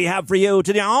story we have for you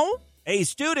today. A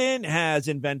student has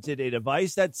invented a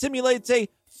device that simulates a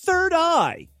third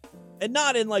eye. And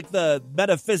not in like the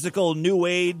metaphysical new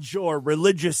age or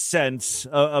religious sense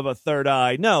of a third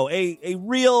eye. No, a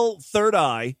real third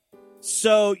eye.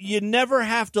 So you never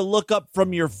have to look up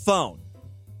from your phone.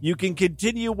 You can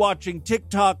continue watching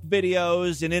TikTok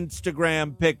videos and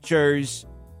Instagram pictures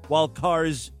while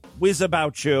cars whiz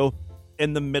about you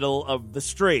in the middle of the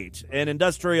street. An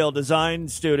industrial design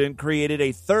student created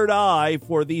a third eye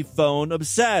for the phone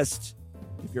obsessed.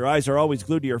 If your eyes are always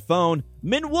glued to your phone,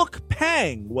 Minwook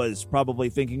Pang was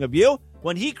probably thinking of you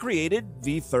when he created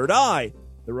the third eye.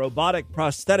 The robotic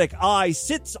prosthetic eye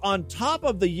sits on top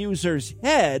of the user's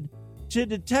head to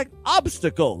detect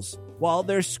obstacles while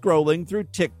they're scrolling through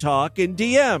TikTok and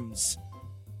DMs.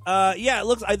 It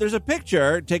looks like there's a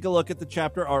picture. Take a look at the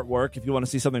chapter artwork if you want to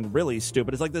see something really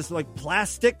stupid. It's like this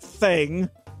plastic thing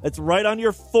that's right on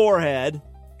your forehead,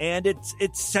 and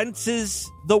it senses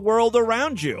the world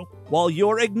around you while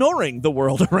you're ignoring the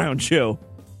world around you.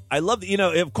 I love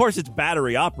that, of course it's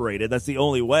battery operated. That's the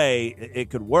only way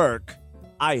it could work.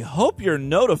 I hope you're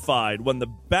notified when the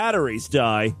batteries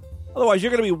die. Otherwise,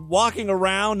 you're going to be walking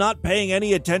around not paying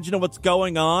any attention to what's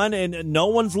going on, and no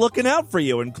one's looking out for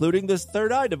you, including this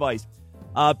third eye device.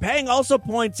 Pang also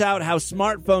points out how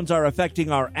smartphones are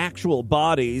affecting our actual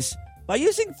bodies. By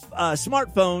using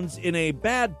smartphones in a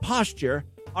bad posture,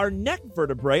 our neck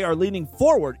vertebrae are leaning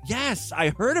forward. Yes, I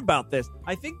heard about this.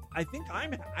 I think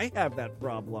I have that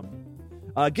problem,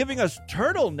 giving us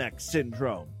turtleneck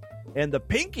syndrome. And the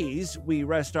pinkies we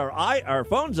rest our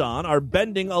phones on are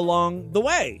bending along the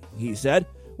way, he said.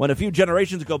 When a few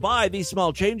generations go by, these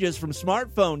small changes from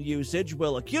smartphone usage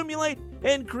will accumulate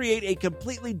and create a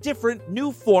completely different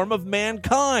new form of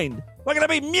mankind. We're going to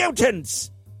be mutants!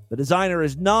 The designer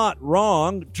is not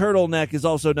wrong. Turtleneck is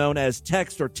also known as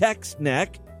text or text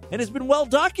neck and has been well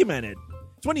documented.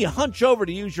 It's when you hunch over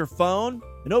to use your phone,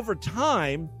 and over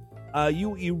time,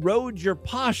 you erode your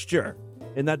posture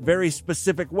in that very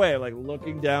specific way, like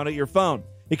looking down at your phone.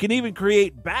 It can even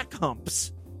create back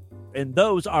humps, and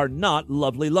those are not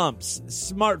lovely lumps.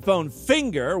 Smartphone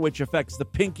finger, which affects the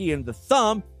pinky and the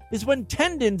thumb, is when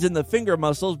tendons in the finger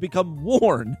muscles become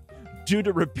worn due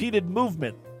to repeated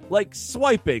movement, like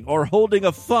swiping or holding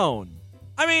a phone.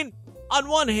 I mean, on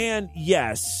one hand,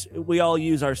 yes, we all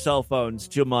use our cell phones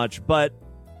too much, but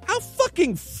how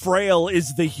fucking frail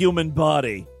is the human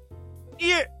body?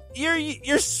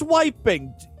 You're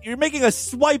swiping. You're making a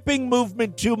swiping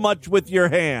movement too much with your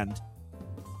hand.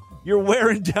 You're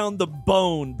wearing down the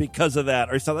bone because of that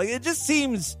or something. It just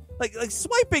seems like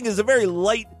swiping is a very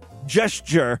light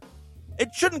gesture.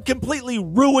 It shouldn't completely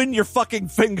ruin your fucking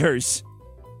fingers.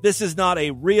 This is not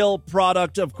a real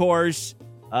product, of course.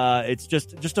 It's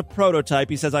just a prototype.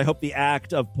 He says, I hope the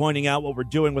act of pointing out what we're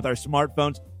doing with our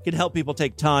smartphones can help people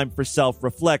take time for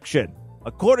self-reflection.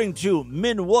 According to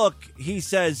Minwook, he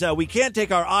says, we can't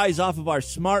take our eyes off of our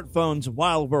smartphones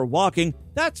while we're walking.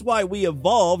 That's why we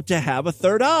evolved to have a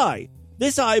third eye.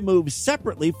 This eye moves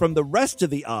separately from the rest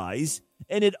of the eyes,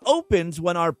 and it opens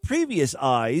when our previous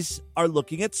eyes are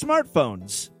looking at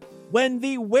smartphones. When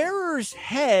the wearer's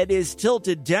head is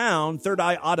tilted down, Third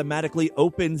Eye automatically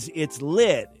opens its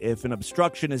lid. If an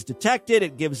obstruction is detected,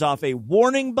 it gives off a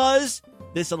warning buzz.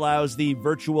 This allows the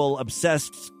virtual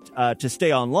obsessed to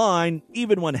stay online,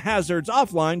 even when hazards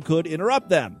offline could interrupt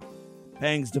them.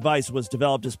 Peng's device was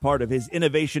developed as part of his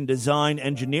innovation design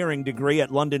engineering degree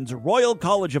at London's Royal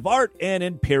College of Art and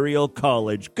Imperial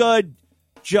College. Good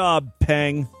job,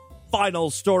 Peng.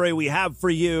 Final story we have for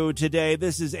you today.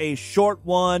 This is a short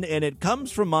one, and it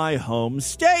comes from my home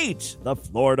state, the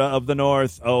Florida of the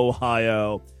North,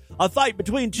 Ohio. A fight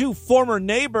between two former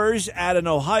neighbors at an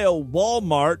Ohio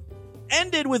Walmart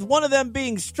ended with one of them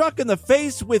being struck in the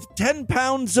face with 10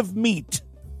 pounds of meat.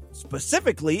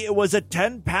 Specifically, it was a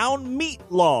 10-pound meat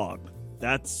log.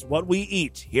 That's what we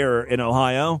eat here in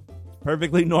Ohio.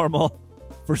 Perfectly normal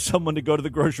for someone to go to the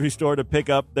grocery store to pick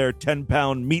up their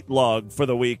 10-pound meat log for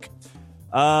the week.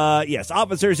 Yes,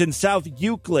 officers in South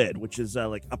Euclid, which is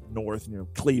like up north near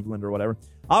Cleveland or whatever.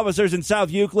 Officers in South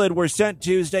Euclid were sent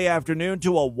Tuesday afternoon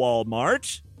to a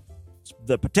Walmart,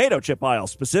 the potato chip aisle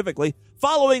specifically,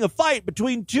 following a fight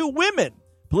between two women.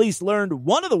 Police learned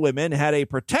one of the women had a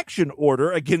protection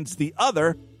order against the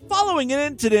other following an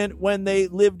incident when they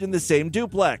lived in the same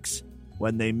duplex.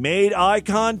 When they made eye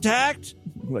contact,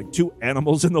 like two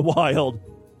animals in the wild,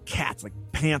 cats, like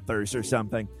panthers or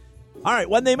something. All right,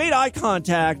 when they made eye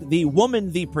contact, the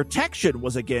woman the protection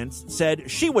was against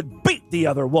said she would beat the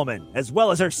other woman, as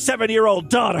well as her 7-year-old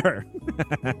daughter.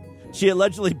 She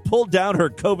allegedly pulled down her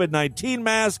COVID-19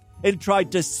 mask and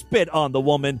tried to spit on the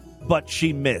woman, but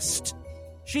she missed.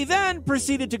 She then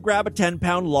proceeded to grab a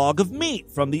 10-pound log of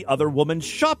meat from the other woman's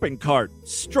shopping cart,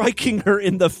 striking her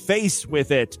in the face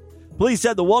with it. Police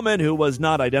said the woman, who was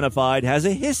not identified, has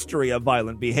a history of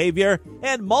violent behavior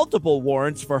and multiple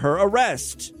warrants for her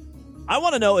arrest. I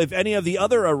want to know if any of the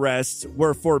other arrests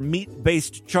were for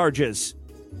meat-based charges.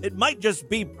 It might just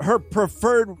be her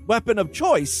preferred weapon of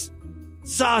choice.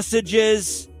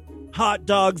 Sausages, hot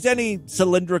dogs, any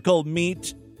cylindrical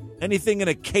meat, anything in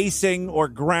a casing or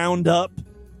ground up.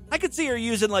 I could see her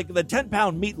using like the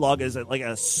 10-pound meat log as like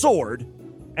a sword.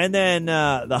 And then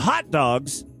the hot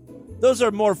dogs, those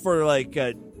are more for like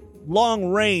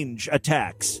long-range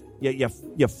attacks. You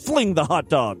fling the hot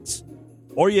dogs.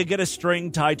 Or you get a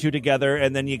string tied two together,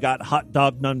 and then you got hot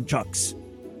dog nunchucks.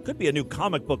 Could be a new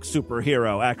comic book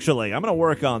superhero, actually. I'm going to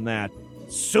work on that.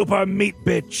 Super meat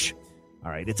bitch.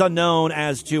 All right, it's unknown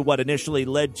as to what initially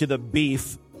led to the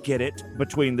beef, get it,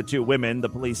 between the two women, the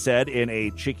police said in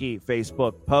a cheeky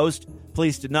Facebook post.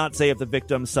 Police did not say if the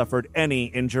victim suffered any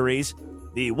injuries.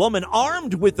 The woman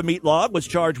armed with the meat log was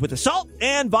charged with assault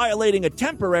and violating a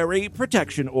temporary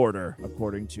protection order,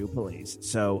 according to police.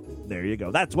 So there you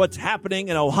go. That's what's happening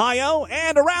in Ohio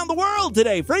and around the world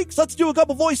today, freaks. Let's do a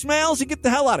couple voicemails and get the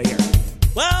hell out of here.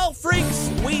 Well, freaks,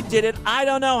 we did it. I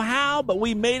don't know how, but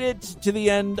we made it to the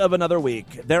end of another week.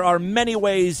 There are many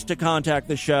ways to contact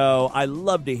the show. I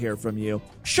love to hear from you.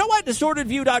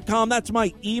 show@distortedview.com. That's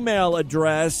my email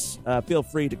address. Feel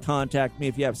free to contact me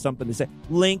if you have something to say.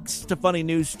 Links to funny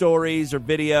news stories or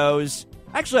videos.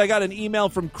 Actually, I got an email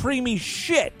from Creamy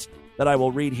Shit that I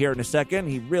will read here in a second.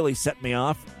 He really set me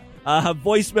off.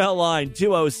 Voicemail line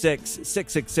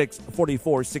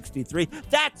 206-666-4463.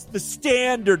 That's the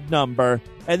standard number.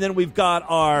 And then we've got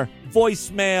our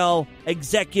voicemail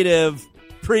executive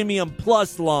premium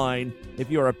plus line. If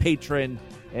you're a patron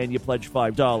and you pledge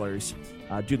 $5,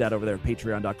 do that over there at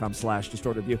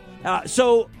patreon.com/distortedview.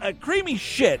 So Creamy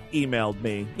Shit emailed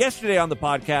me yesterday on the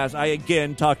podcast. I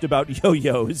again talked about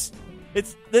yo-yos.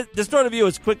 The Distorted View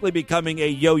is quickly becoming a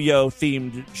yo-yo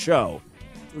themed show.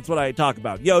 That's what I talk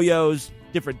about. Yo-yos,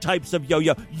 different types of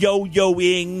yo-yo,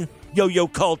 yo-yoing, yo-yo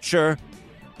culture.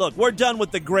 Look, we're done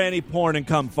with the granny porn and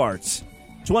cum farts.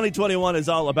 2021 is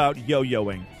all about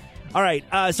yo-yoing. All right,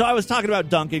 so I was talking about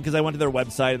Dunkin' because I went to their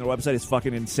website, and their website is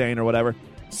fucking insane or whatever.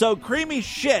 So Creamy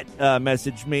Shit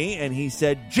messaged me, and he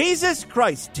said, Jesus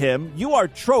Christ, Tim, you are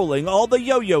trolling all the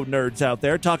yo-yo nerds out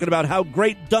there talking about how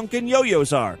great Dunkin'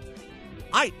 yo-yos are.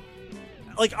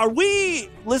 Are we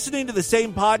listening to the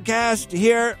same podcast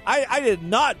here? I did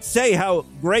not say how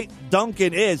great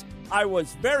Dunkin' is. I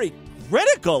was very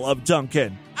critical of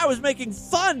Dunkin'. I was making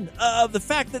fun of the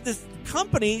fact that this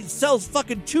company sells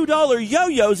fucking $2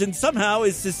 yo-yos and somehow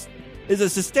is a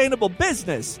sustainable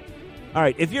business. All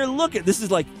right, if you're looking, this is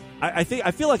like, I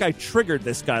feel like I triggered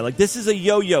this guy. Like, this is a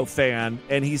yo-yo fan,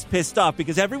 and he's pissed off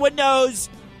because everyone knows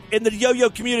in the yo-yo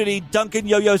community, Dunkin'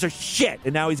 yo-yos are shit.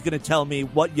 And now he's going to tell me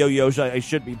what yo-yos I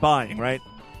should be buying, right?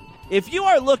 If you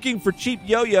are looking for cheap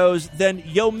yo-yos, then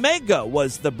Yomega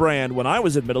was the brand when I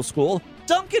was in middle school.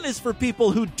 Dunkin' is for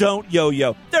people who don't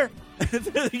yo-yo. They're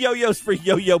yo-yos for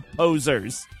yo-yo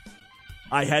posers.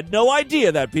 I had no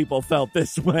idea that people felt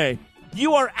this way.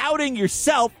 You are outing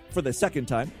yourself for the second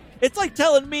time. It's like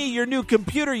telling me your new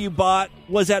computer you bought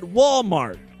was at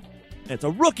Walmart. It's a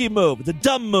rookie move. It's a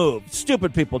dumb move.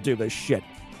 Stupid people do this shit.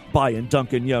 Buying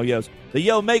Dunkin' yo-yos.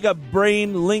 The Omega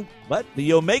Brain link. What?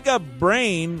 The Omega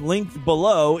Brain linked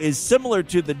below is similar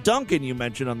to the Dunkin' you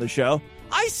mentioned on the show.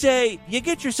 I say you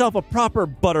get yourself a proper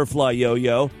butterfly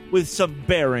yo-yo with some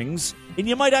bearings, and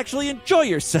you might actually enjoy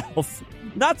yourself.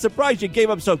 Not surprised you gave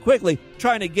up so quickly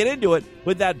trying to get into it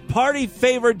with that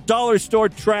party-favored dollar store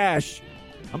trash.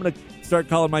 I'm going to start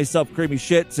calling myself Creamy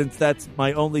Shit since that's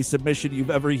my only submission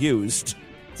you've ever used.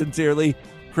 Sincerely,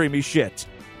 Creamy Shit.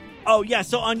 Oh, yeah,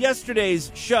 so on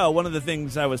yesterday's show, one of the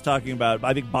things I was talking about,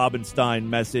 I think Bob and Stein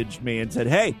messaged me and said,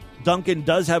 hey, Dunkin'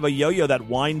 does have a yo-yo that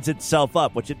winds itself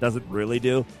up, which it doesn't really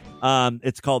do.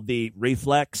 It's called the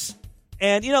Reflex.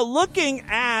 And, looking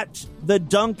at the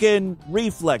Dunkin'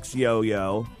 Reflex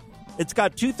yo-yo, it's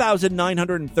got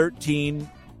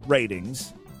 2,913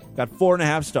 ratings, got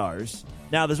 4.5 stars.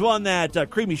 Now, there's one that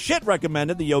Creamy Shit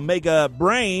recommended, the Omega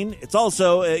Brain. It's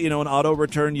also, an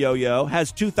auto-return yo-yo.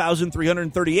 Has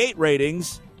 2,338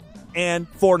 ratings and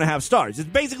 4.5 stars. It's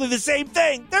basically the same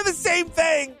thing. They're the same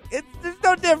thing. There's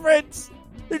no difference.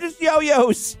 They're just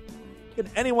yo-yos. Can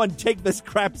anyone take this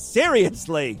crap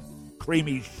seriously?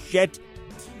 Creamy Shit.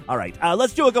 All right,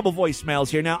 let's do a couple voicemails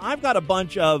here. Now, I've got a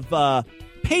bunch of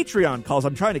Patreon calls.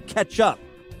 I'm trying to catch up.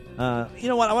 You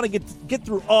know what? I want to get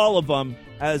through all of them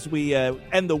as we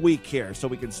end the week here so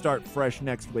we can start fresh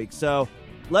next week. So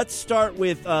let's start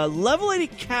with Level 80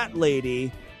 Cat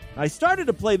Lady. I started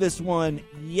to play this one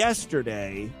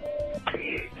yesterday.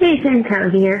 Hey,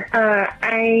 Santel here.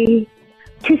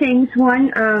 Two things.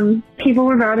 One, people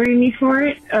were bothering me for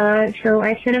it, so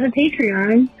I set up a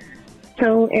Patreon.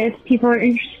 So if people are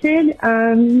interested,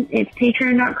 it's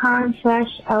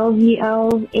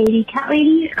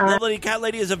patreon.com/LVL80CatLady. Level 80 Cat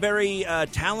Lady is a very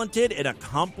talented and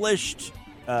accomplished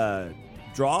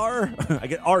drawer. I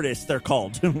get artists, they're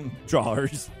called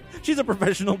drawers. She's a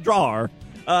professional drawer.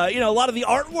 A lot of the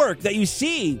artwork that you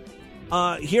see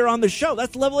here on the show,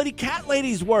 that's Level 80 Cat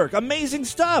Lady's work. Amazing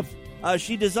stuff.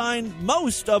 She designed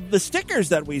most of the stickers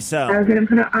that we sell. I was going to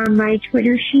put it on my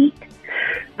Twitter sheet.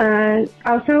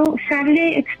 Also,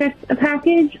 Saturday, expect a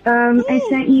package. I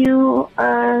sent you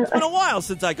it's been a while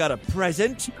since I got a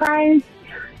present. Surprise.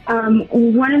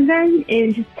 One of them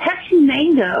is Pepsi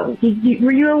Mango.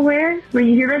 Were you aware? Were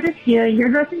you hear about this? You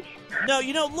heard about this? No,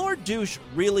 Lord Douche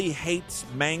really hates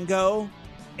mango,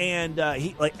 and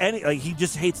he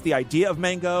just hates the idea of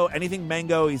mango. Anything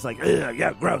mango, he's like, ugh,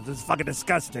 yeah, gross. This is fucking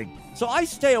disgusting. So I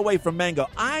stay away from mango.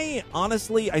 I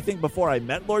think before I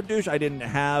met Lord Douche, I didn't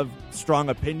have strong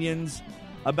opinions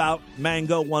about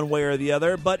mango one way or the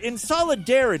other. But in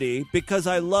solidarity, because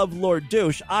I love Lord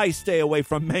Douche, I stay away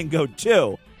from mango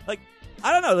too.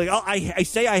 I don't know. I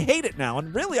say I hate it now,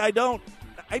 and really I don't.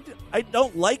 I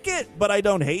don't like it, but I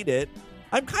don't hate it.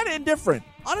 I'm kind of indifferent.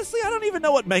 Honestly, I don't even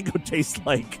know what mango tastes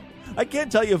like. I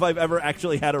can't tell you if I've ever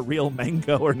actually had a real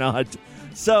mango or not.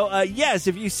 So, yes,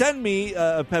 if you send me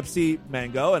a Pepsi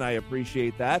Mango, and I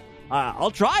appreciate that, I'll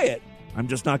try it. I'm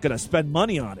just not going to spend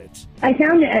money on it. I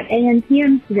found it at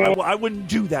ANTM today. I wouldn't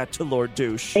do that to Lord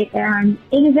Douche. And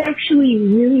it is actually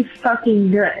really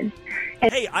fucking good.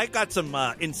 Hey, I got some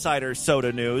insider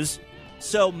soda news.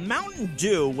 So Mountain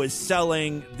Dew was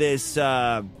selling this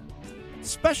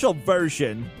special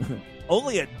version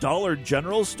only at Dollar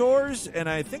General stores, and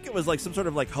I think it was like some sort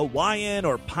of like Hawaiian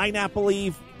or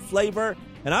pineapple-y flavor.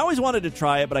 And I always wanted to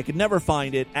try it, but I could never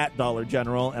find it at Dollar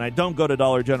General, and I don't go to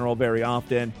Dollar General very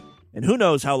often. And who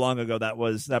knows how long ago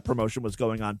that promotion was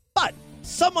going on. But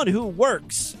someone who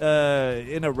works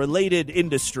in a related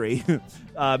industry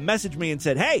messaged me and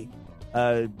said, hey,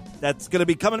 that's going to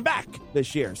be coming back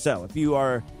this year. So if you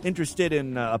are interested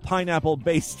in a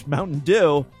pineapple-based Mountain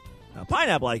Dew,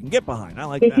 pineapple I can get behind. I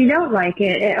like that. If you don't like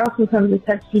it, it also comes with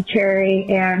Pepsi Cherry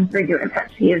and regular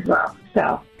Pepsi as well.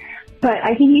 So, but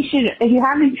I think you should, if you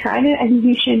haven't tried it, I think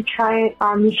you should try it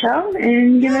on the show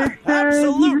and give us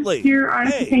your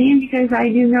honest opinion, because I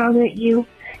do know that you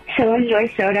so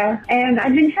enjoy soda. And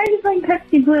I've been trying to find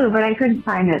Pepsi Blue, but I couldn't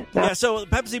find it. So. Yeah, so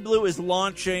Pepsi Blue is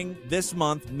launching this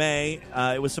month, May.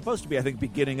 It was supposed to be, I think,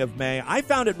 beginning of May. I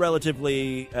found it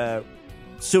relatively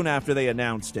soon after they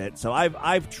announced it. So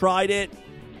I've tried it.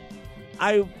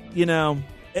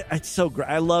 It's so great.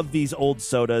 I love these old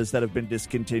sodas that have been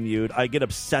discontinued. I get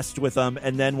obsessed with them,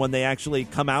 and then when they actually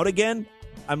come out again,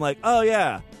 I'm like, oh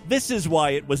yeah, this is why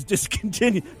it was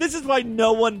discontinued. This is why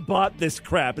no one bought this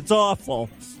crap. It's awful.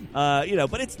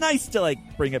 But it's nice to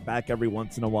bring it back every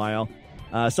once in a while.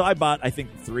 So I bought, I think,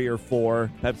 3 or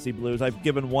 4 Pepsi Blues. I've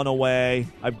given one away.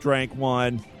 I've drank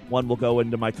one. One will go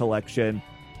into my collection.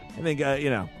 I think,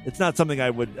 it's not something I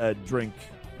would drink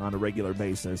on a regular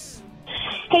basis.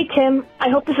 Hey, Tim. I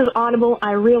hope this is audible.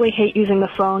 I really hate using the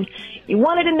phone. You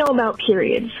wanted to know about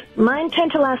periods. Mine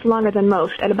tend to last longer than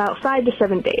most, at about 5 to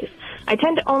 7 days. I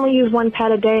tend to only use 1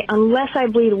 pad a day unless I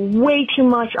bleed way too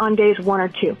much on days 1 or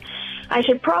 2. I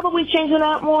should probably change it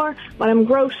out more, but I'm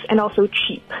gross and also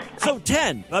cheap. So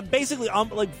 10. Basically,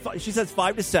 she says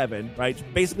 5 to 7, right?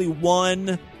 Basically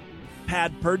 1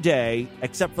 pad per day,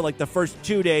 except for the first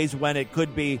 2 days when it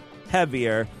could be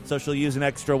heavier, so she'll use an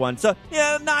extra one. So,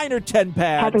 9 or 10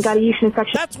 pads. Haven't got a yeast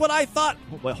infection. That's what I thought.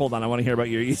 Wait, hold on. I want to hear about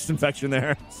your yeast infection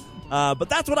there. But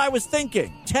that's what I was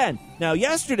thinking. 10. Now,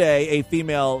 yesterday, a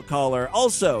female caller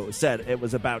also said it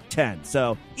was about 10.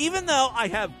 So, even though I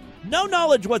have no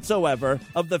knowledge whatsoever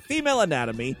of the female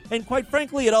anatomy, and quite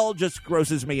frankly, it all just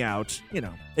grosses me out, and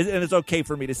it's okay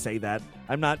for me to say that.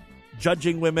 I'm not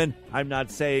judging women. I'm not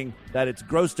saying that it's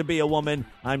gross to be a woman.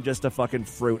 I'm just a fucking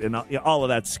fruit, and all of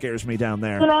that scares me down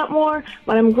there. Out more,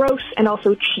 but I'm gross and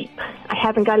also cheap. I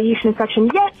haven't got a yeast infection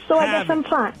yet, so I guess I'm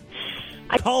fine.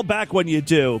 Call back when you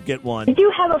do get one. I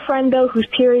do have a friend, though, whose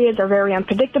periods are very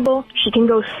unpredictable. She can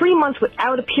go 3 months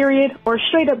without a period or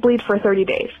straight up bleed for 30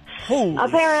 days.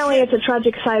 Apparently, it's a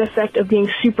tragic side effect of being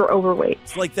super overweight.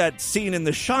 It's like that scene in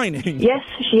The Shining. Yes,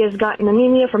 she has gotten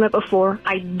anemia from it before.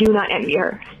 I do not envy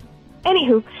her.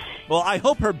 Anywho. Well, I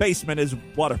hope her basement is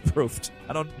waterproofed.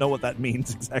 I don't know what that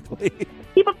means exactly.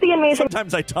 Keep up the amazing...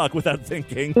 Sometimes I talk without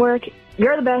thinking. ...work.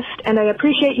 You're the best, and I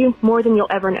appreciate you more than you'll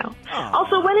ever know. Aww.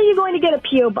 Also, when are you going to get a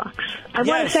P.O. box? I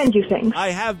want to send you things.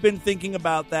 I have been thinking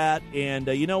about that, and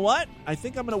you know what? I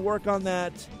think I'm going to work on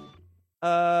that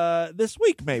this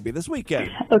week, maybe, this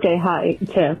weekend. Okay, hi,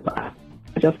 Tim. I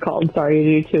just called. Sorry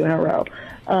to do 2 in a row.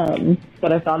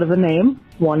 But I thought of a name.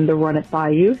 Wanted to run it by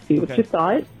you, see what you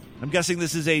thought. I'm guessing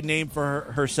this is a name for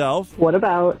herself. What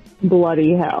about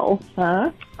Bloody Hell? Huh?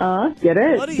 Get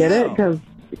it? Bloody Get Hell. it? Because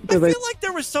I feel like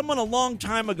there was someone a long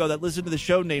time ago that listened to the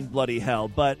show named Bloody Hell,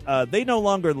 but they no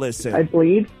longer listen. I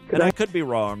bleed. And I could be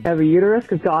wrong. I have a uterus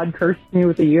because God cursed me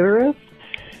with a uterus.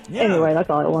 Yeah. Anyway,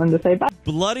 that's all I wanted to say. Bye.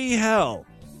 Bloody Hell.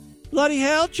 Bloody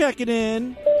Hell checking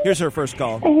in. Here's her first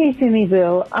call. Hey, Timmy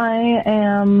Boo. I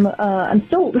am, I'm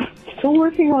still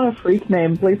working on a freak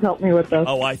name. Please help me with this.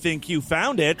 Oh, I think you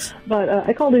found it. But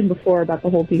I called in before about the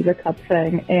whole Diva Cup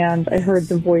thing, and I heard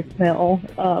the voicemail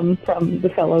from the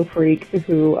fellow freak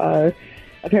who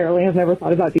apparently has never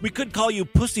thought about We could call you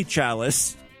Pussy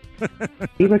Chalice.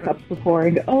 Diva Cups before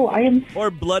and go, oh, I am... Or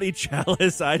Bloody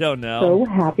Chalice, I don't know. So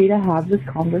happy to have this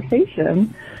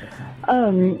conversation.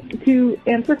 To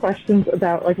answer questions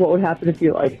about, what would happen if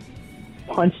you,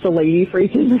 punched a lady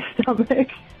freak in the stomach.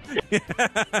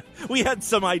 We had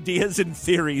some ideas and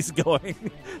theories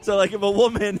going. So, if a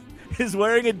woman is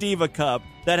wearing a Diva Cup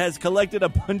that has collected a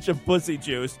bunch of pussy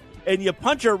juice, and you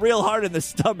punch her real hard in the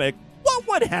stomach, what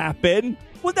would happen?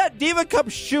 Would that Diva Cup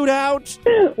shoot out?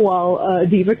 Well,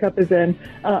 Diva Cup is in,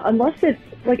 unless it's,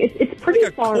 it's pretty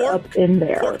far up in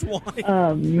there. Corked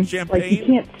wine? Champagne? You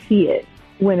can't see it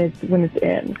when it's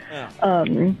in.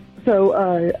 Yeah. So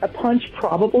a punch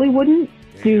probably wouldn't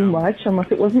do much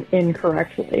unless it wasn't in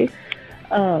correctly.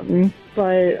 But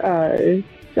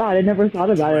God, I never thought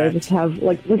about it. I just have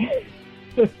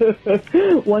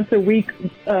once a week,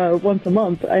 once a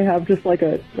month, I have just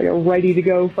a ready to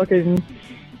go fucking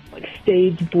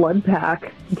staged blood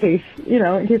pack in case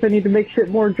I need to make shit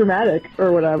more dramatic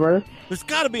or whatever. There's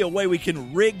got to be a way we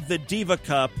can rig the Diva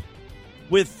Cup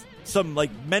with some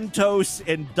Mentos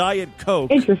and Diet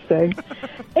Coke. Interesting.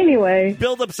 Anyway,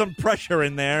 build up some pressure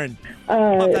in there and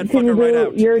pump that fucker right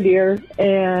out. You're a dear,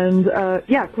 and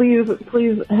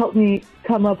please help me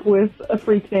come up with a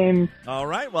freak name. All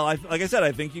right. Well, like I said,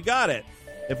 I think you got it.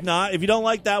 If not, if you don't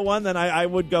like that one, then I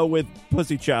would go with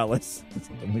Pussy Chalice.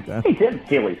 Something like that. Hey Tim,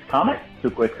 Haley's comment.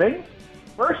 2 quick things.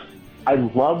 First, I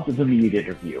loved the meat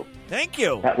interview. Thank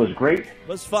you. That was great. It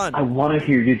was fun. I want to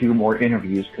hear you do more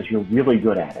interviews because you're really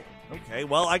good at it. Okay,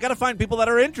 well, I got to find people that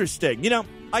are interesting.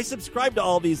 I subscribe to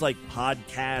all these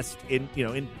podcast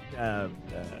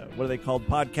what are they called?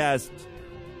 Podcast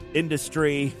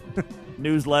industry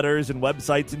newsletters and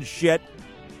websites and shit.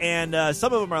 And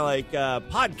some of them are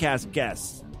podcast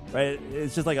guests, right?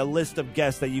 It's just a list of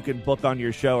guests that you can book on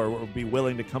your show or be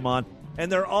willing to come on.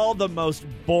 And they're all the most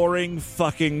boring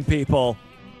fucking people.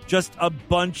 Just a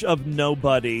bunch of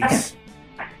nobodies.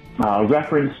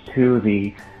 Reference to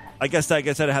the... I guess I'd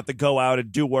have to go out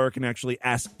and do work and actually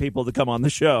ask people to come on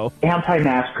the show.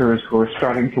 Anti-maskers who are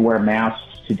starting to wear masks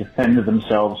to defend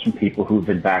themselves from people who've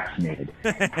been vaccinated.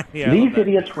 Yeah, These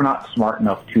idiots were not smart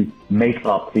enough to make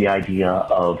up the idea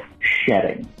of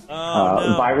shedding.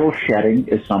 No. Viral shedding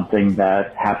is something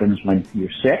that happens when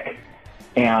you're sick,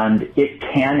 and it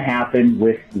can happen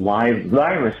with live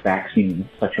virus vaccines,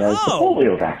 such as the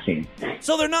polio vaccine.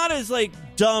 So they're not as, like,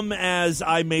 dumb as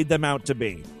I made them out to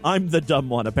be. I'm the dumb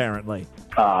one, apparently.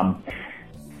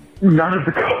 None of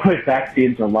the COVID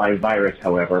vaccines are live virus,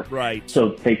 however. Right. So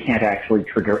they can't actually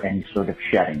trigger any sort of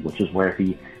shedding, which is where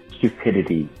the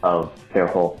stupidity of their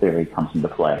whole theory comes into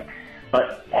play.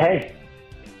 But, hey,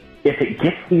 if it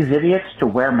gets these idiots to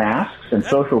wear masks and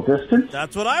social distance,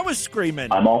 that's what I was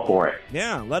screaming. I'm all for it.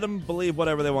 Yeah, let them believe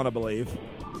whatever they want to believe.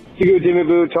 Jimmy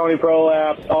Boo, Tony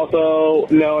Prolapse, also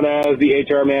known as the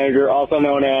HR manager, also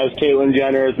known as Caitlyn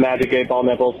Jenner's Magic 8-Ball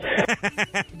Nipples.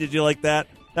 Did you like that?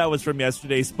 That was from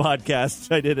yesterday's podcast.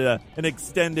 I did an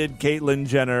extended Caitlyn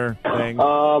Jenner thing.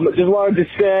 Just wanted to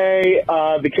say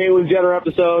the Caitlyn Jenner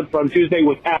episode from Tuesday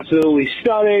was absolutely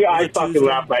stunning. I fucking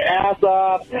laughed my ass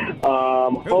off.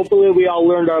 Hopefully we all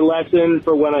learned our lesson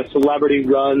for when a celebrity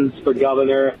runs for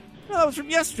governor. No, that was from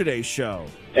yesterday's show.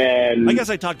 And I guess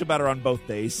I talked about her on both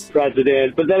days.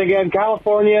 President. But then again,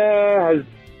 California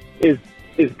is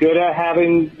good at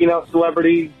having,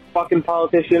 celebrity fucking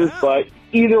politicians, but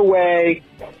either way,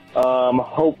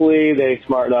 hopefully they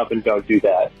smarten up and don't do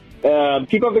that.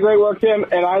 Keep up the great work, Tim,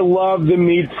 and I love the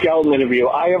Meade Skelton interview.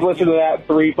 I have listened to that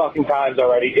 3 fucking times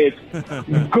already. It's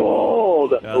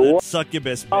gold. That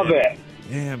succubus, man. Love it.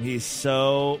 Damn, he's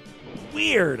so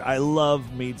weird. I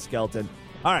love Meade Skelton.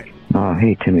 All right. Oh,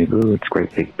 hey, Timmy Boo. It's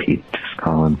Great Big Pete just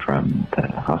calling from the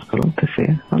hospital to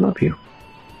say I love you.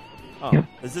 Oh, yep.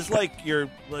 Is this like you're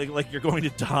going to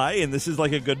die and this is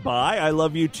like a goodbye? I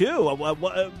love you too.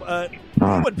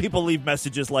 When people leave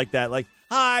messages like that, like,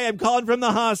 hi, I'm calling from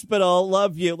the hospital,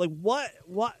 love you. Like, what?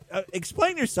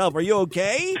 Explain yourself. Are you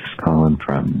okay? Just calling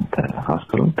from the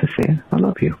hospital to say I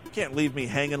love you. You can't leave me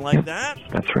hanging like that.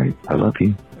 That's right. I love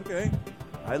you. Okay.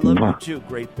 I love you too,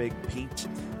 Great Big Pete.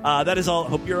 That is all.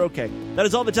 Hope you're okay. That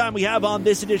is all the time we have on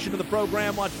this edition of the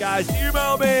program. Watch, guys.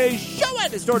 Email me. Show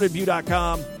at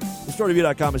DistortedView.com.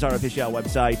 DistortedView.com is our official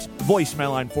website. Voicemail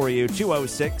line for you,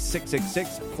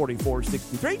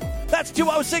 206-666-4463. That's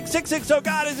 206-660. Oh,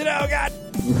 God, is it? Oh, God.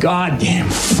 Goddamn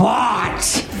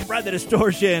farts. Spread the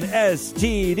distortion,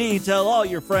 STD. Tell all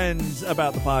your friends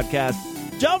about the podcast.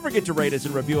 Don't forget to rate us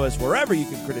and review us wherever you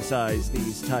can criticize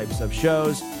these types of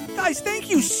shows. Guys, thank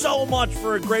you so much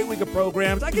for a great week of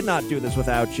programs. I could not do this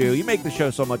without you. You make the show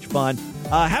so much fun.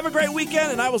 Have a great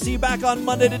weekend, and I will see you back on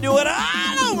Monday to do it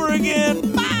all over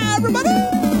again. Bye, everybody!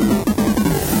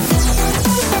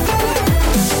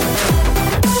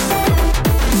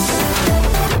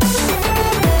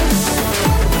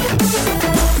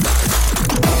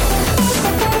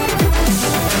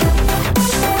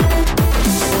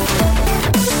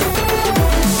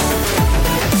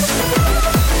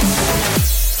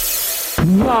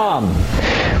 Mom!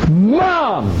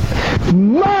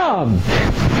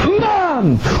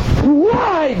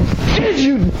 Why did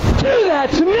you do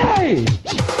that to me?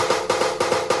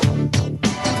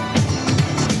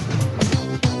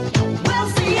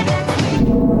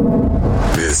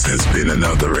 This has been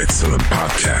another excellent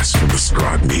podcast from the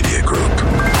Scribe Media Group.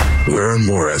 Learn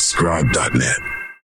more at scribe.net.